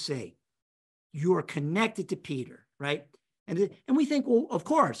Holy See. You are connected to Peter, right? And we think, well, of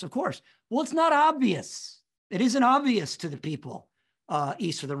course. Well, it's not obvious. It isn't obvious to the people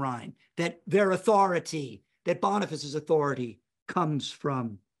east of the Rhine that their authority, that Boniface's authority comes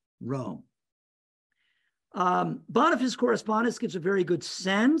from Rome. Boniface's correspondence gives a very good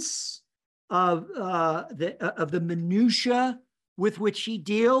sense of the minutiae with which he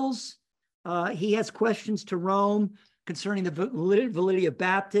deals. He has questions to Rome concerning the validity of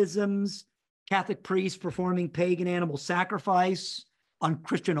baptisms, Catholic priests performing pagan animal sacrifice on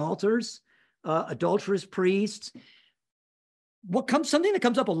Christian altars, adulterous priests. Something that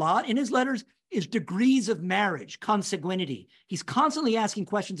comes up a lot in his letters is degrees of marriage, consanguinity. He's constantly asking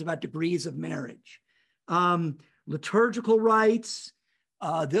questions about degrees of marriage. Liturgical rites,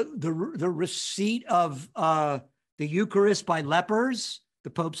 the receipt of the Eucharist by lepers. The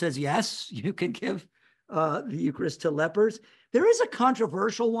Pope says, yes, you can give the Eucharist to lepers. There is a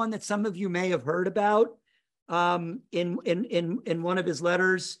controversial one that some of you may have heard about in one of his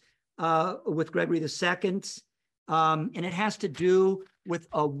letters with Gregory II. And it has to do with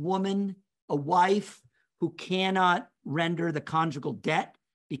a woman, a wife who cannot render the conjugal debt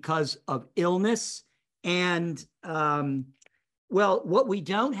because of illness. And well, what we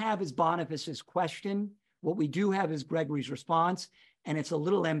don't have is Boniface's question. What we do have is Gregory's response, and it's a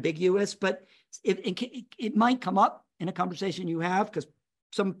little ambiguous, but it might come up in a conversation you have, because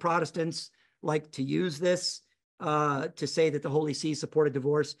some Protestants like to use this to say that the Holy See supported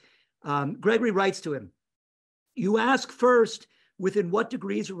divorce. Gregory writes to him, you ask first within what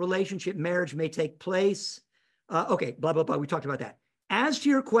degrees of relationship marriage may take place. Okay, blah, blah, blah. We talked about that. As to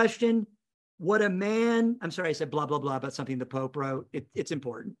your question, what a man, I'm sorry, I said blah, blah, blah about something the Pope wrote. It's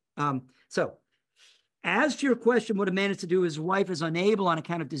important. So as to your question, what a man is to do, his wife is unable on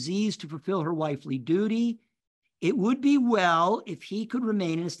account of disease to fulfill her wifely duty. It would be well if he could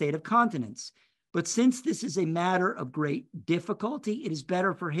remain in a state of continence. But since this is a matter of great difficulty, it is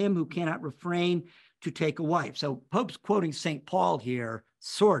better for him who cannot refrain to take a wife. So Pope's quoting St. Paul here,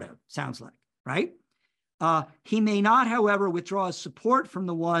 sort of, sounds like, right? He may not, however, withdraw his support from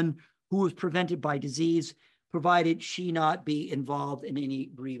the one who was prevented by disease, provided she not be involved in any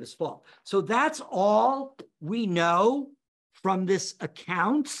grievous fault. So that's all we know from this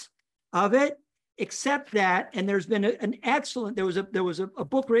account of it, except that, and there's been an excellent, there was a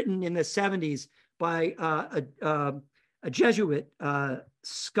book written in the 70s by a Jesuit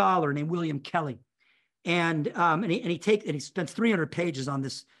scholar named William Kelly. And he spends 300 pages on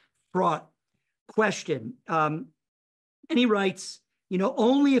this fraught question. And he writes,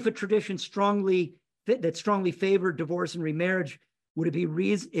 only if a tradition strongly favored divorce and remarriage would it be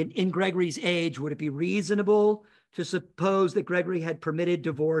in Gregory's age, would it be reasonable to suppose that Gregory had permitted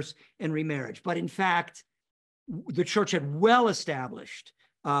divorce and remarriage? But in fact, the church had well established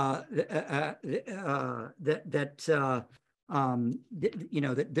how can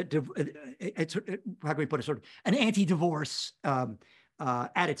we put it, sort of an anti-divorce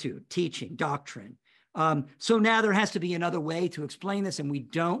attitude, teaching, doctrine. So now there has to be another way to explain this, and we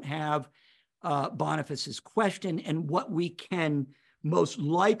don't have Boniface's question. And what we can most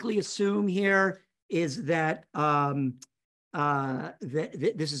likely assume here is that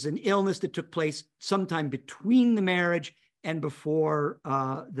this is an illness that took place sometime between the marriage and before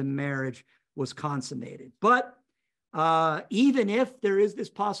the marriage was consummated. But even if there is this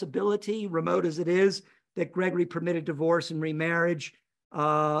possibility, remote as it is, that Gregory permitted divorce and remarriage,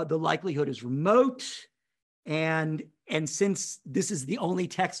 the likelihood is remote. And since this is the only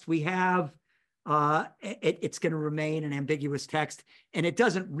text we have, it's going to remain an ambiguous text, and it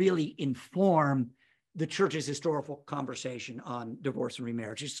doesn't really inform the church's historical conversation on divorce and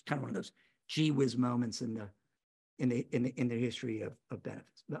remarriage. It's kind of one of those gee whiz moments in the history of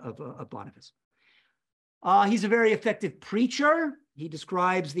Boniface. He's a very effective preacher. He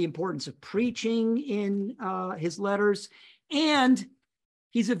describes the importance of preaching in his letters, and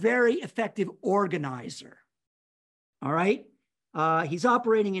he's a very effective organizer. All right. He's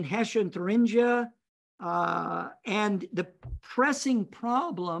operating in Hesse and Thuringia, and the pressing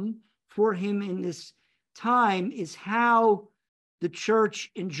problem for him in this time is how the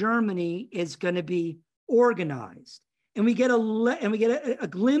church in Germany is going to be organized. And we get a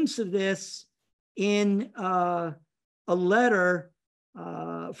glimpse of this in a letter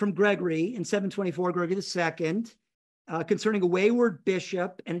from Gregory in 724, Gregory II, concerning a wayward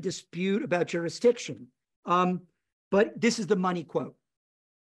bishop and a dispute about jurisdiction. But this is the money quote.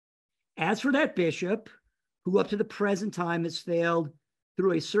 As for that bishop, who up to the present time has failed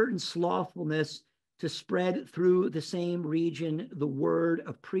through a certain slothfulness to spread through the same region the word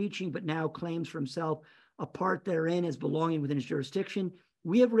of preaching, but now claims for himself a part therein as belonging within his jurisdiction.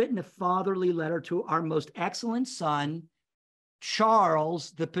 We have written a fatherly letter to our most excellent son,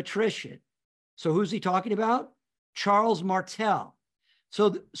 Charles the patrician. So who's he talking about? Charles Martel.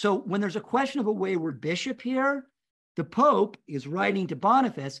 So when there's a question of a wayward bishop here, the Pope is writing to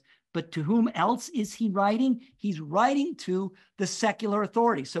Boniface, but to whom else is he writing? He's writing to the secular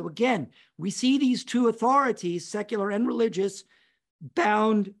authority. So again, we see these two authorities, secular and religious,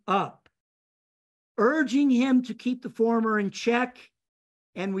 bound up, urging him to keep the former in check,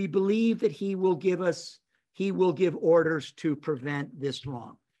 and we believe that he will give orders to prevent this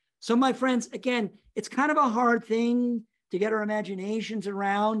wrong. So my friends, again, it's kind of a hard thing to get our imaginations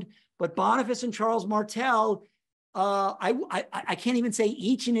around, but Boniface and Charles Martel, I can't even say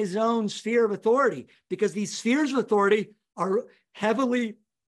each in his own sphere of authority, because these spheres of authority are heavily,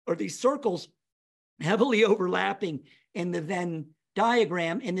 or these circles heavily overlapping in the Venn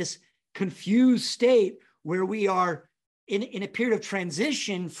diagram, in this confused state where we are in a period of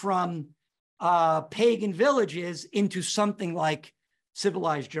transition from pagan villages into something like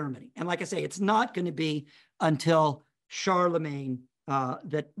civilized Germany. And like I say, it's not going to be until Charlemagne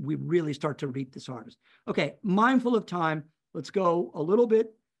that we really start to reap this harvest. Okay, mindful of time, let's go a little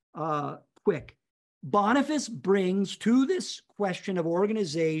bit quick. Boniface brings to this question of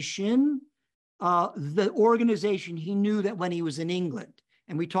organization the organization he knew that when he was in England.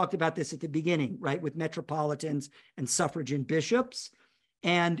 And we talked about this at the beginning, right, with metropolitans and suffragan bishops,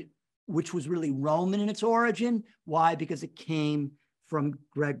 and which was really Roman in its origin. Why? Because it came from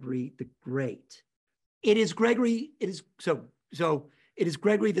Gregory the Great. It is Gregory the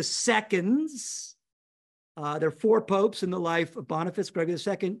Second's. There are four popes in the life of Boniface: Gregory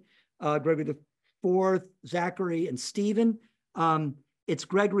II, Gregory the Fourth, Zachary, and Stephen. It's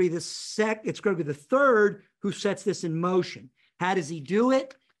Gregory the Third who sets this in motion. How does he do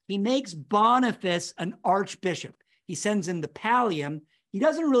it? He makes Boniface an archbishop. He sends him the pallium. He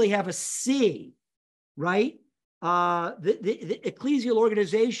doesn't really have a see, right? The ecclesial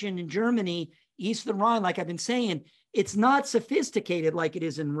organization in Germany, east of the Rhine, like I've been saying, it's not sophisticated like it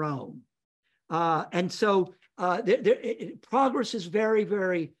is in Rome. And so progress is very,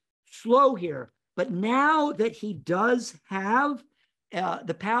 very slow here. But now that he does have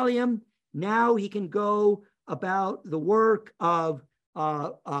the pallium, now he can go about the work of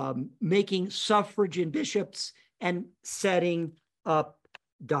making suffragan bishops and setting up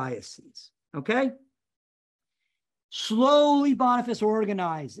dioceses, okay? Slowly Boniface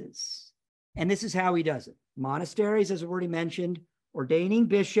organizes, and this is how he does it. Monasteries, as I've already mentioned, ordaining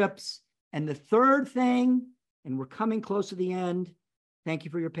bishops, and the third thing, and we're coming close to the end, thank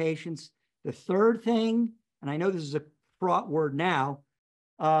you for your patience. The third thing, and I know this is a fraught word now,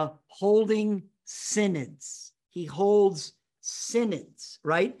 holding synods. He holds synods,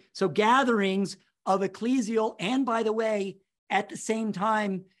 right? So gatherings of ecclesial and, by the way, at the same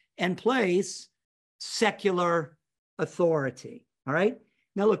time and place, secular authority, all right?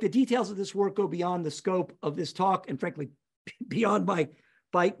 Now, look, the details of this work go beyond the scope of this talk and, frankly, beyond my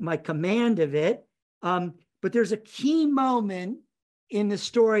command of it. But there's a key moment in the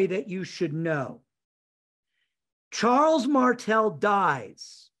story that you should know. Charles Martel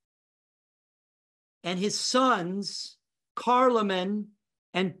dies, and his sons, Carloman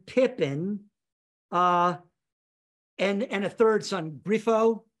and Pippin, and a third son,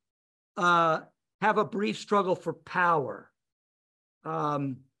 Griffo, have a brief struggle for power.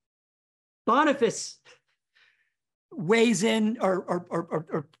 Boniface weighs in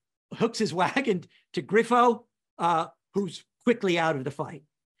or hooks his wagon to Griffo, who's quickly out of the fight.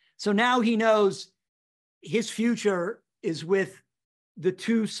 So now he knows his future is with the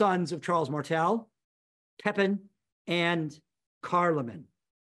two sons of Charles Martel, Pepin and Carloman,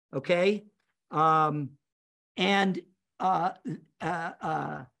 okay? Carloman,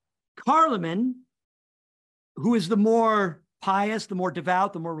 who is the more pious, the more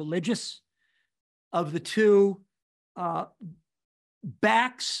devout, the more religious of the two,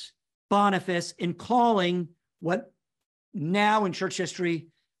 backs Boniface in calling what now in church history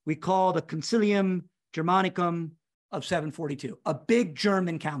we call the Concilium Germanicum of 742, a big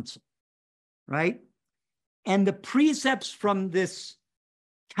German council, right? And the precepts from this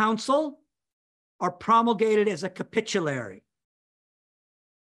council are promulgated as a capitulary.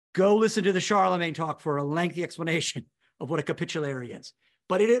 Go listen to the Charlemagne talk for a lengthy explanation of what a capitulary is.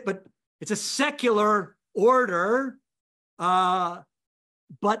 But it's a secular order, but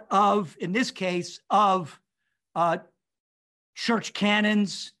in this case, of church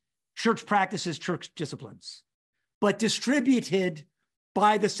canons, church practices, church disciplines, but distributed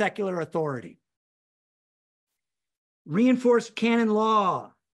by the secular authority. Reinforced canon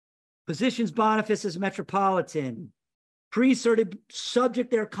law, positions Boniface as metropolitan. Priests are to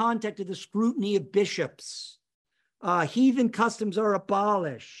subject their contact to the scrutiny of bishops. Heathen customs are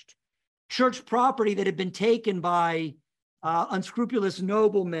abolished. Church property that had been taken by unscrupulous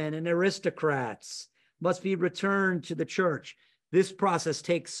noblemen and aristocrats must be returned to the church. This process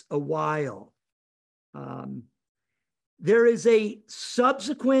takes a while. There is a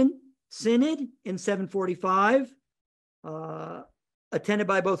subsequent synod in 745, attended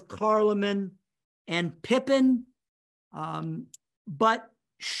by both Carloman and Pippin. But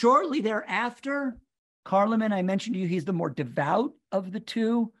shortly thereafter, Carloman, I mentioned to you, he's the more devout of the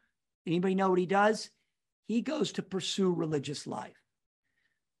two. Anybody know what he does? He goes to pursue religious life.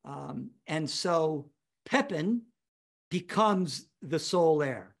 And so Pippin becomes the sole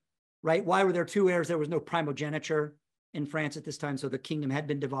heir, right? Why were there two heirs? There was no primogeniture in France at this time, so the kingdom had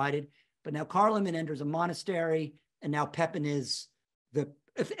been divided. But now Carloman enters a monastery, and now Pippin is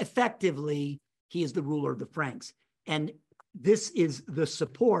effectively, he is the ruler of the Franks. And this is the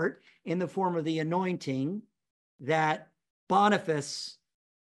support in the form of the anointing that Boniface,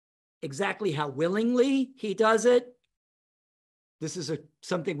 exactly how willingly he does it, this is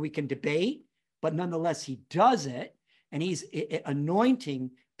something we can debate, but nonetheless, he does it, and he's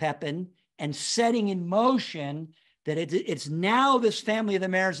anointing Pippin and setting in motion that it's now this family of the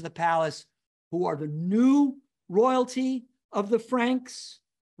mayors of the palace who are the new royalty of the Franks,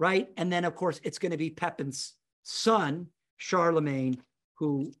 right? And then, of course, it's going to be Pippin's son, Charlemagne,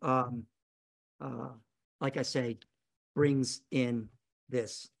 who, like I say, brings in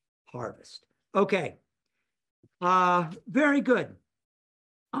this harvest. Okay, very good.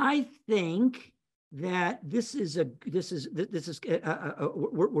 I think that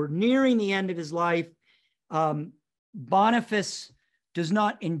we're nearing the end of his life. Boniface does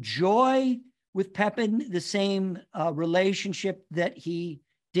not enjoy with Pippin the same relationship that he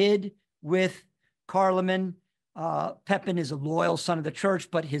did with Carloman. Pippin is a loyal son of the church,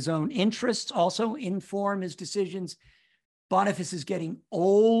 but his own interests also inform his decisions. Boniface is getting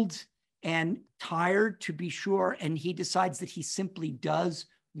old and tired, to be sure, and he decides that he simply does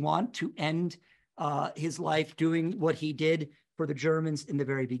want to end his life doing what he did for the Germans in the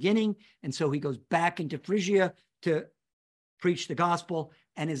very beginning. And so he goes back into Phrygia to preach the gospel,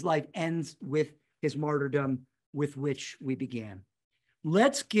 and his life ends with his martyrdom with which we began.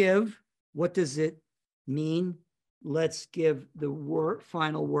 Let's give, what does it mean? Let's give the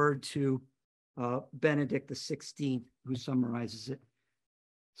final word to Benedict XVI, who summarizes it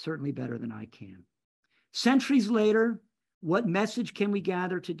certainly better than I can. Centuries later, what message can we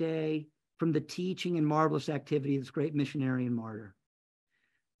gather today from the teaching and marvelous activity of this great missionary and martyr?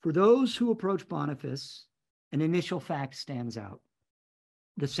 For those who approach Boniface, an initial fact stands out: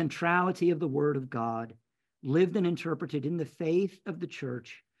 the centrality of the word of God, lived and interpreted in the faith of the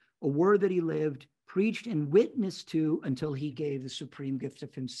church, a word that he lived, preached, and witnessed to until he gave the supreme gift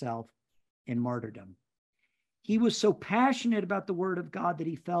of himself in martyrdom. He was so passionate about the word of God that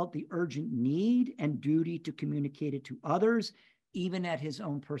he felt the urgent need and duty to communicate it to others, even at his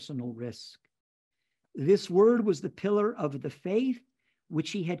own personal risk. This word was the pillar of the faith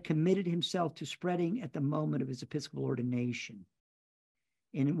which he had committed himself to spreading at the moment of his episcopal ordination.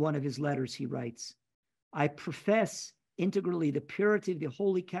 In one of his letters, he writes, "I profess integrally the purity of the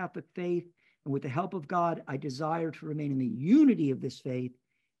Holy Catholic faith, and with the help of God, I desire to remain in the unity of this faith,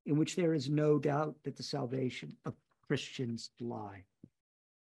 in which there is no doubt that the salvation of Christians lie."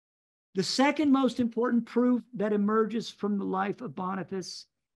 The second most important proof that emerges from the life of Boniface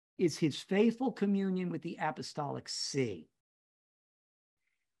is his faithful communion with the Apostolic See,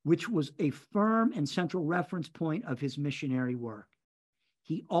 which was a firm and central reference point of his missionary work.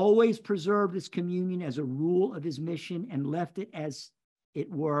 He always preserved this communion as a rule of his mission and left it, as it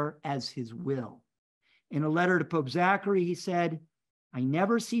were, as his will. In a letter to Pope Zachary, he said, "I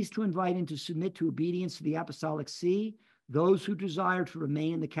never cease to invite and to submit to obedience to the Apostolic See those who desire to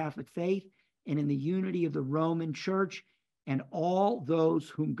remain in the Catholic faith and in the unity of the Roman Church, and all those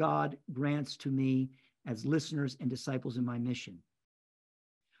whom God grants to me as listeners and disciples in my mission."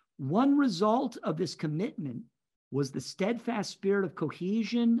 One result of this commitment was the steadfast spirit of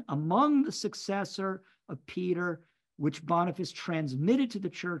cohesion among the successor of Peter, which Boniface transmitted to the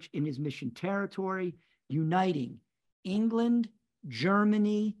church in his mission territory, uniting England,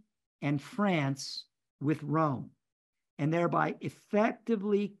 Germany, and France with Rome, and thereby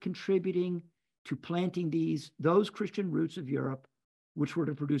effectively contributing to planting those Christian roots of Europe, which were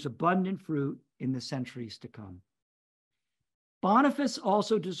to produce abundant fruit in the centuries to come. Boniface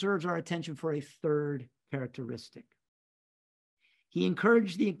also deserves our attention for a third characteristic. He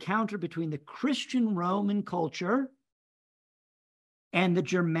encouraged the encounter between the Christian Roman culture and the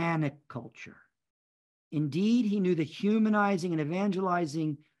Germanic culture. Indeed, he knew that humanizing and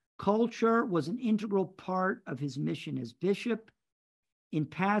evangelizing culture was an integral part of his mission as bishop. In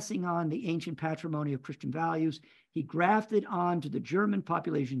passing on the ancient patrimony of Christian values, he grafted onto the German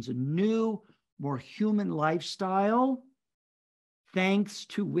populations a new, more human lifestyle, thanks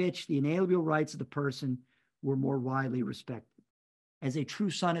to which the inalienable rights of the person were more widely respected. As a true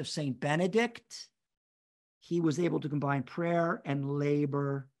son of Saint Benedict, he was able to combine prayer and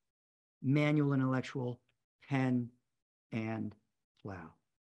labor, manual and intellectual, pen and plow.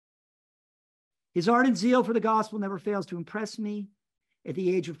 His ardent zeal for the gospel never fails to impress me. At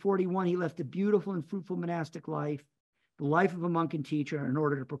the age of 41, he left a beautiful and fruitful monastic life, the life of a monk and teacher, in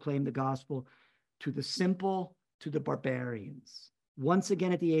order to proclaim the gospel to the simple, to the barbarians. Once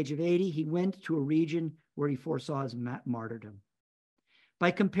again, at the age of 80, he went to a region where he foresaw his martyrdom. By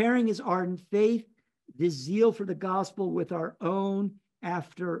comparing his ardent faith, this zeal for the gospel, with our own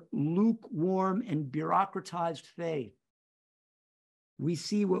after lukewarm and bureaucratized faith, we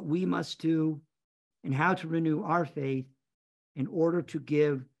see what we must do and how to renew our faith in order to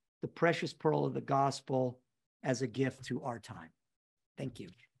give the precious pearl of the gospel as a gift to our time. Thank you.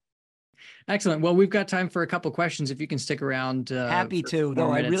 Excellent. Well, we've got time for a couple questions. If you can stick around. Happy to,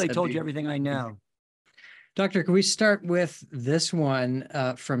 though I really told you everything I know. Doctor, can we start with this one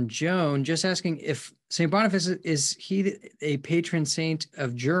from Joan, just asking if St. Boniface, is he a patron saint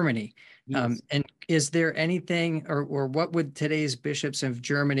of Germany? Yes. And is there anything, or what would today's bishops of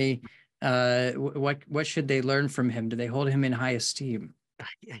Germany, what should they learn from him? Do they hold him in high esteem?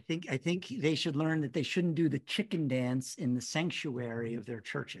 I think they should learn that they shouldn't do the chicken dance in the sanctuary of their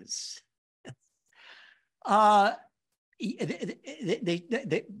churches. They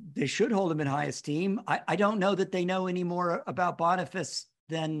should hold him in high esteem. I don't know that they know any more about Boniface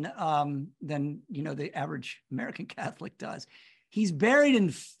than the average American Catholic does. He's buried in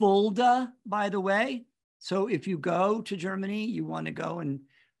Fulda, by the way. So if you go to Germany, you want to go and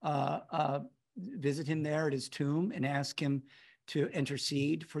visit him there at his tomb and ask him to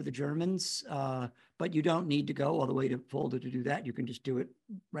intercede for the Germans. But you don't need to go all the way to Fulda to do that. You can just do it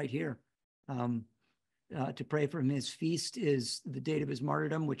right here. To pray for him. His feast is the date of his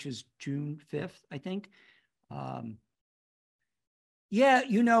martyrdom, which is June 5th, I think. He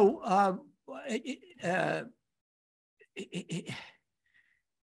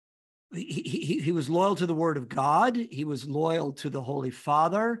was loyal to the word of God. He was loyal to the Holy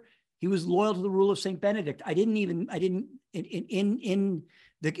Father. He was loyal to the rule of Saint Benedict. In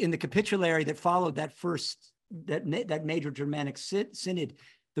the capitulary that followed that major Germanic synod,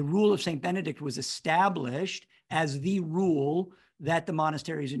 the rule of Saint Benedict was established as the rule that the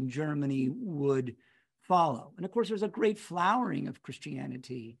monasteries in Germany would follow. And of course, there's a great flowering of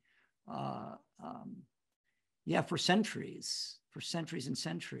Christianity, for centuries and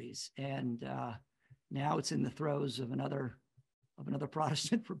centuries. And now it's in the throes of another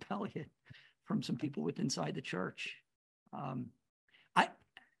Protestant rebellion from some people inside the church.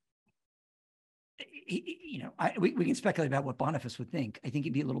 We can speculate about what Boniface would think. I think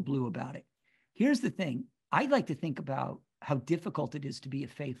he'd be a little blue about it. Here's the thing. I'd like to think about how difficult it is to be a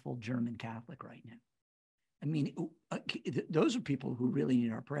faithful German Catholic right now. I mean, those are people who really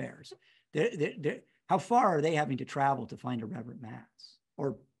need our prayers. How far are they having to travel to find a reverent mass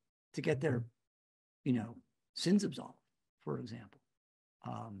or to get their, sins absolved, for example?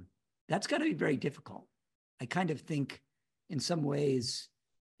 That's got to be very difficult. I kind of think in some ways,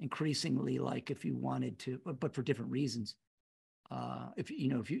 increasingly, like if you wanted to, but for different reasons. If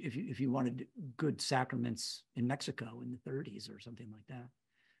you wanted good sacraments in Mexico in the 30s or something like that.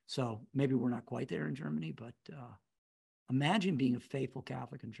 So maybe we're not quite there in Germany, but imagine being a faithful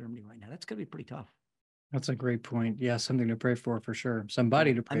Catholic in Germany right now. That's going to be pretty tough. That's a great point. Yeah, something to pray for sure.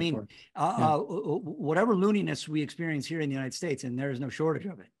 Somebody to pray for. Whatever looniness we experience here in the United States, and there is no shortage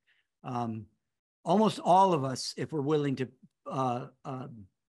of it. Almost all of us, if we're willing to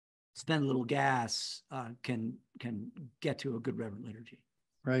spend a little gas, can get to a good reverent liturgy.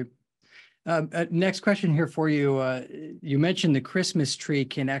 Right. Next question here for you. You mentioned the Christmas tree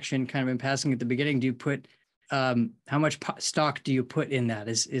connection kind of in passing at the beginning. Do you put, how much stock do you put in that?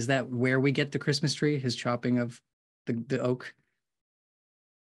 Is that where we get the Christmas tree, his chopping of the oak?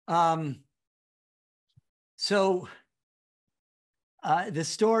 So the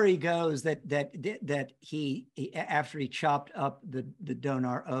story goes that he after he chopped up the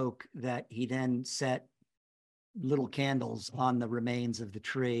Donar oak, that he then set little candles on the remains of the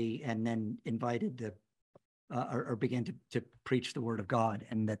tree and then invited or began to preach the word of God,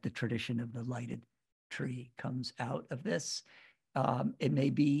 and that the tradition of the lighted tree comes out of this. It may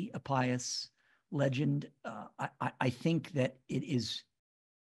be a pious legend. I think that it is.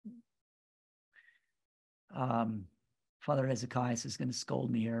 Father Hezekiah is going to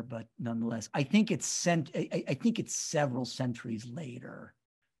scold me here, but nonetheless, I think it's I think it's several centuries later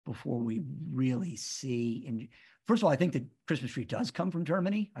before we really see. And first of all, I think the Christmas tree does come from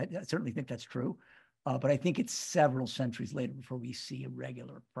Germany. I certainly think that's true. But I think it's several centuries later before we see a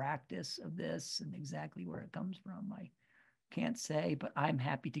regular practice of this, and exactly where it comes from, I can't say, but I'm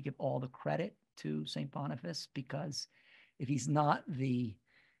happy to give all the credit to St. Boniface, because if he's not the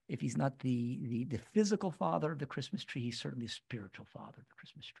physical father of the Christmas tree, he's certainly the spiritual father of the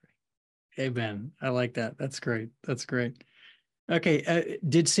Christmas tree. Amen. I like that. That's great. That's great. Okay.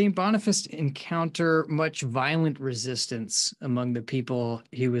 Did St. Boniface encounter much violent resistance among the people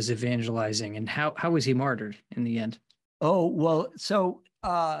he was evangelizing, and how was he martyred in the end? Oh, well, so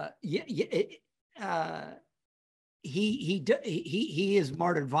he is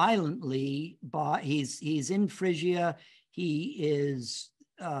martyred violently, but he's in Phrygia. He is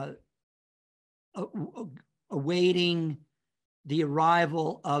awaiting the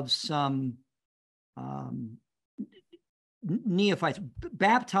arrival of some neophytes,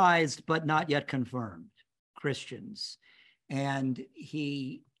 baptized but not yet confirmed Christians, and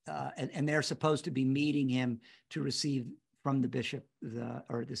and they're supposed to be meeting him to receive from the bishop,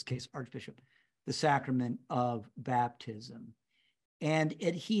 or in this case, archbishop, the sacrament of baptism. And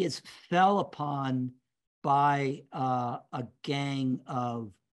he is fell upon by a gang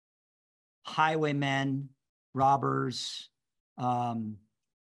of highwaymen, robbers.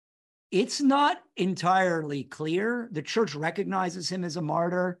 It's not entirely clear. The church recognizes him as a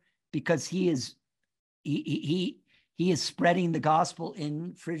martyr because he is spreading the gospel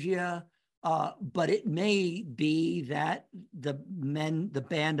in Phrygia. But it may be that the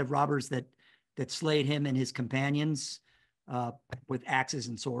band of robbers that slayed him and his companions, with axes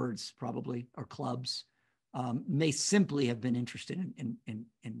and swords, probably, or clubs, may simply have been interested in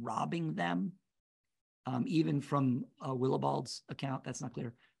robbing them. Even from Willibald's account, that's not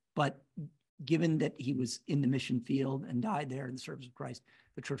clear. But given that he was in the mission field and died there in the service of Christ,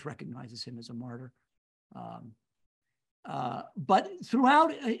 the church recognizes him as a martyr. But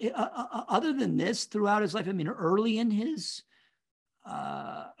throughout, other than this, throughout his life, I mean, early in his,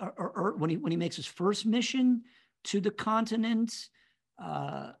 when he makes his first mission to the continent,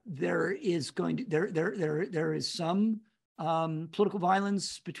 there is some political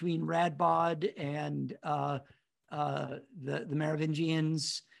violence between Radbod and the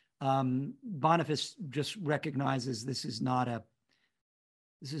Merovingians. Boniface just recognizes this is not a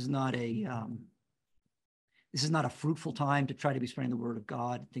fruitful time to try to be spreading the word of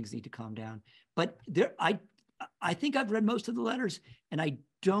God. Things need to calm down. But I think I've read most of the letters, and I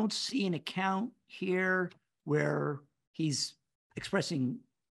don't see an account here where he's expressing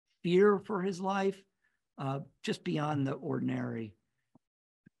fear for his life, just beyond the ordinary.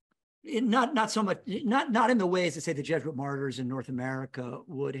 Not so much, not in the ways that, say, the Jesuit martyrs in North America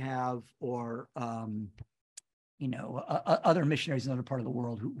would have, or other missionaries in other part of the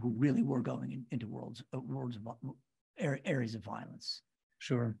world who really were going into areas of violence.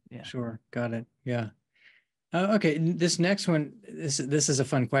 Sure. Yeah. Sure. Got it. Yeah. Okay. This next one, this is a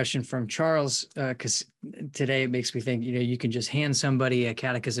fun question from Charles, because today it makes me think, you can just hand somebody a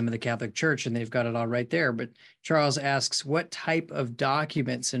catechism of the Catholic Church and they've got it all right there. But Charles asks, what type of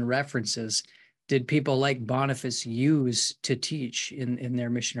documents and references did people like Boniface use to teach in their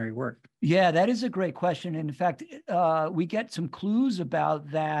missionary work? Yeah, that is a great question. And in fact, we get some clues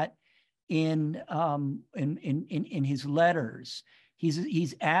about that in his letters.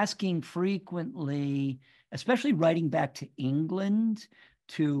 He's asking frequently, especially writing back to England,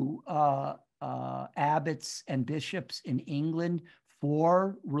 to abbots and bishops in England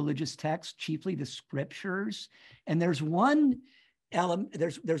for religious texts, chiefly the scriptures. And there's one element.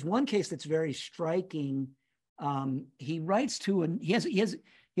 There's one case that's very striking. He writes to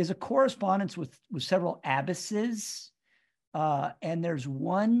he has a correspondence with several abbesses, and there's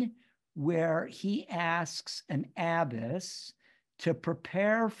one where he asks an abbess to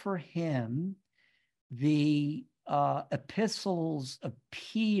prepare for him the epistles of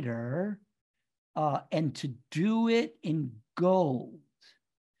Peter, and to do it in gold.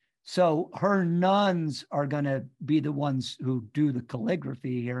 So her nuns are going to be the ones who do the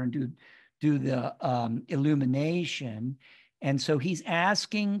calligraphy here and do the illumination. And so he's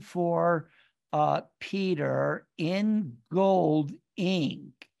asking for Peter in gold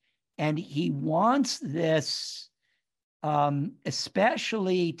ink. And he wants this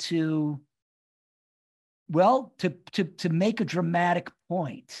especially to make a dramatic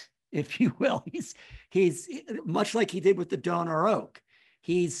point, if you will. He's much like he did with the Doner Oak.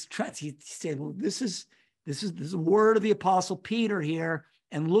 he said, well, this is the word of the Apostle Peter here.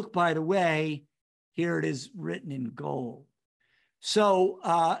 And look, by the way, here it is written in gold. So,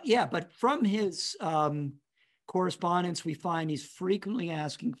 yeah, but from his correspondence, we find he's frequently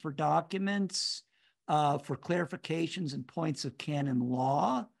asking for documents, for clarifications and points of canon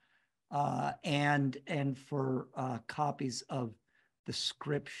law, and for copies of the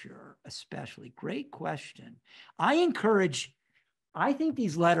scripture, especially. Great question. I think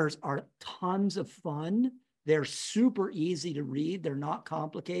these letters are tons of fun. They're super easy to read. They're not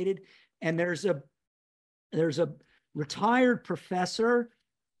complicated. And there's a retired professor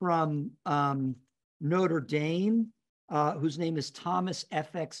from Notre Dame, whose name is Thomas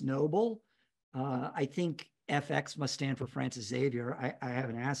F.X. Noble. I think FX must stand for Francis Xavier. I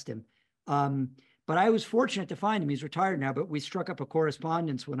haven't asked him. But I was fortunate to find him. He's retired now, but we struck up a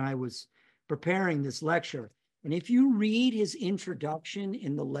correspondence when I was preparing this lecture. And if you read his introduction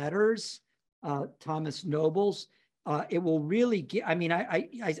in the letters, Thomas Noble's, it will really get, I mean,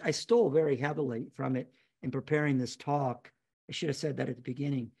 I stole very heavily from it in preparing this talk. I should have said that at the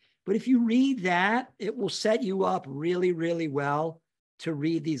beginning. But if you read that, it will set you up really, really well to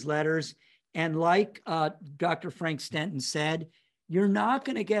read these letters. And like Dr. Frank Stenton said, you're not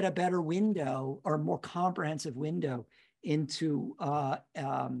going to get a better window or more comprehensive window into, 8th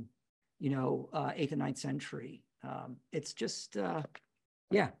and 9th century. It's just,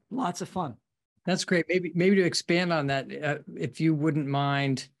 yeah, lots of fun. That's great. Maybe to expand on that, if you wouldn't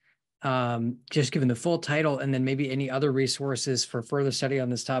mind, just giving the full title and then maybe any other resources for further study on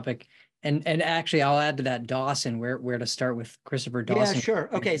this topic. And actually, I'll add to that Dawson, where to start with Christopher Dawson. Yeah, sure.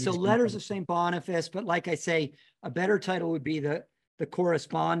 Okay, so Letters of St. Boniface, but like I say, a better title would be the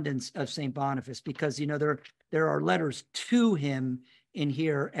Correspondence of St. Boniface, because, there are letters to him in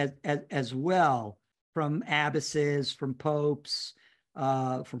here as well, from abbesses, from popes,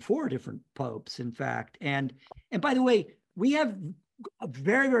 from 4 different popes, in fact. And by the way, we have a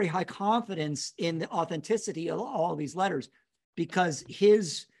very, very high confidence in the authenticity of all these letters, because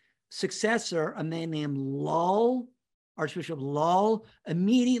his successor, a man named Lull, Archbishop Lull,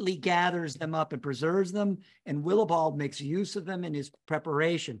 immediately gathers them up and preserves them, and Willibald makes use of them in his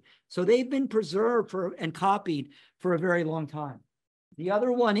preparation. So they've been preserved and copied for a very long time. The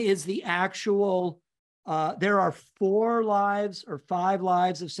other one is the actual, there are 4 lives or 5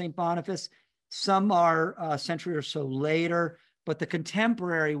 lives of St. Boniface. Some are a century or so later, but the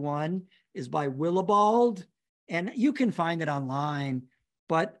contemporary one is by Willibald, and you can find it online,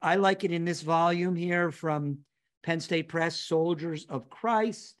 but I like it in this volume here from Penn State Press, Soldiers of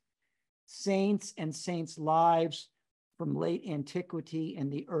Christ, Saints and Saints' Lives from Late Antiquity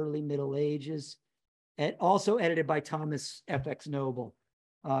and the Early Middle Ages, and also edited by Thomas F.X. Noble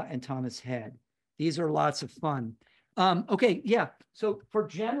and Thomas Head. These are lots of fun. Okay, yeah, so for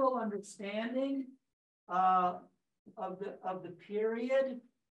general understanding of the period,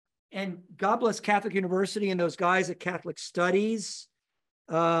 and God bless Catholic University and those guys at Catholic Studies,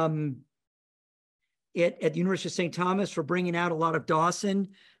 at the University of St. Thomas, for bringing out a lot of Dawson.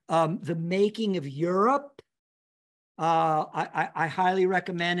 The Making of Europe, I highly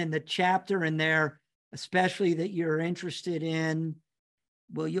recommend, in the chapter in there, especially that you're interested in,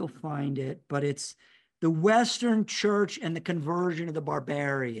 well, you'll find it, but it's the Western Church and the Conversion of the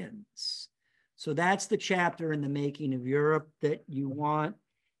Barbarians. So that's the chapter in The Making of Europe that you want.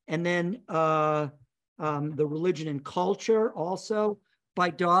 And then The Religion and Culture, also by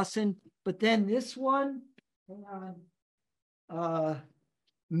Dawson. But then this one, hang on,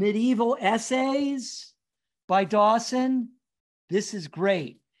 Medieval Essays by Dawson. This is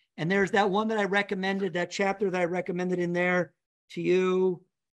great. And there's that one that I recommended, that chapter that I recommended in there to you.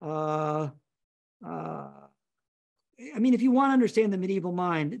 I mean, if you want to understand the medieval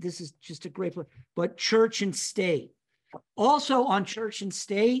mind, this is just a great place. But Church and State. Also on Church and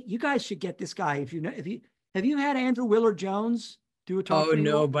State, you guys should get this guy. Have you had Andrew Willard Jones do a talk? Oh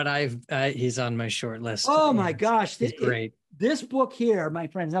no, but he's on my short list. Oh my gosh, this great. This book here, my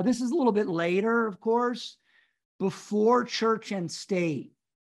friends. Now this is a little bit later, of course, before Church and State.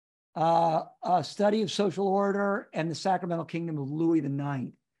 A study of social order and the sacramental kingdom of Louis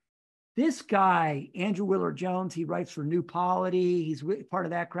IX. This guy, Andrew Willard Jones, he writes for New Polity. He's part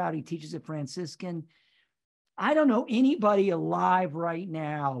of that crowd. He teaches at Franciscan. I don't know anybody alive right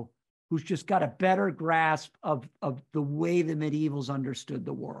now who's just got a better grasp of the way the medievals understood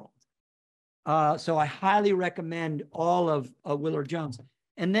the world. So I highly recommend all of Willard Jones.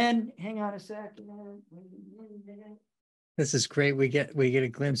 And then, hang on a second. This is great. We get a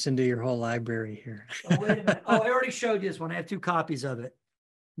glimpse into your whole library here. Oh, wait a minute. Oh, I already showed you this one. I have 2 copies of it.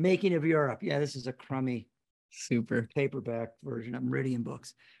 Making of Europe. Yeah, this is a crummy Super. Paperback version. I'm reading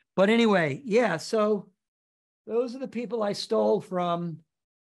books. But anyway, yeah, so those are the people I stole from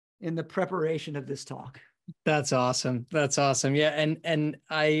in the preparation of this talk. That's awesome. That's awesome. Yeah. And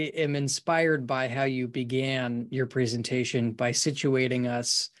I am inspired by how you began your presentation by situating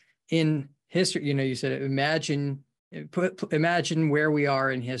us in history. You know, you said, imagine where we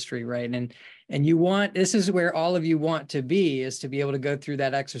are in history, right? And you want, this is where all of you want to be, is to be able to go through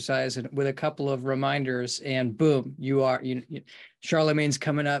that exercise and with a couple of reminders, and boom, Charlemagne's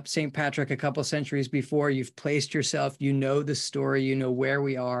coming up, St. Patrick a couple centuries before, you've placed yourself, you know the story, you know where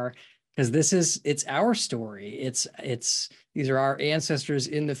we are, because it's our story. These are our ancestors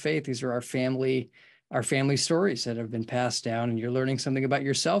in the faith. These are our family stories that have been passed down, and you're learning something about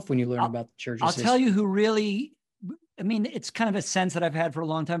yourself when you learn about the church's history. I'll tell you who really, I mean, it's kind of a sense that I've had for a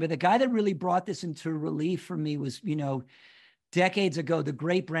long time, but the guy that really brought this into relief for me was, decades ago, the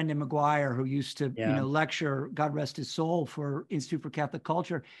great Brendan Maguire, who used to, lecture, God rest his soul, for Institute for Catholic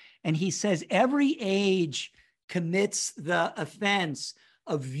Culture. And he says every age commits the offense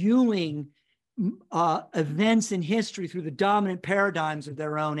of viewing events in history through the dominant paradigms of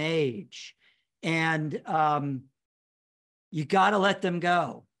their own age. And you got to let them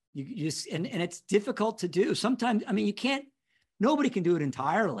go. You just, and it's difficult to do. Sometimes, I mean, nobody can do it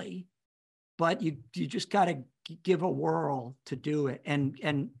entirely, but you just got to give a whirl to do it.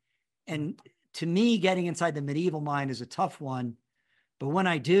 And to me, getting inside the medieval mind is a tough one. But when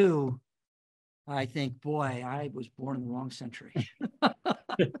I do, I think, boy, I was born in the wrong century.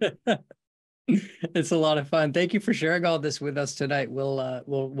 It's a lot of fun. Thank you for sharing all this with us tonight. We'll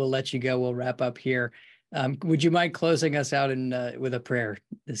let you go. We'll wrap up here. Would you mind closing us out with a prayer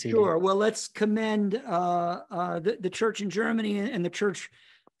this evening? Sure. Well, let's commend the church in Germany and the church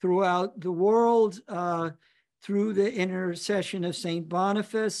throughout the world through the intercession of Saint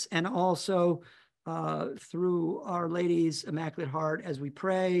Boniface, and also through Our Lady's Immaculate Heart as we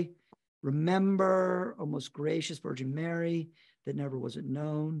pray. Remember, O most gracious Virgin Mary, that never was it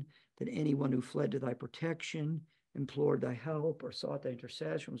known that anyone who fled to thy protection, implored thy help, or sought thy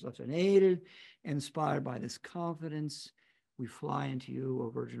intercession was left unaided. Inspired by this confidence, we fly unto you, O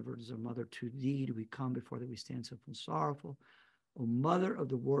Virgin of Virgins, our Mother. To thee do we come, before thee we stand so full sorrowful. O Mother of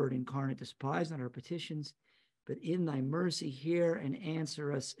the Word incarnate, despise not our petitions, but in thy mercy hear and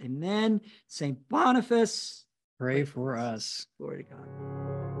answer us. Amen. Saint Boniface, pray for us. Glory to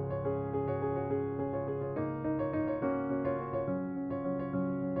God.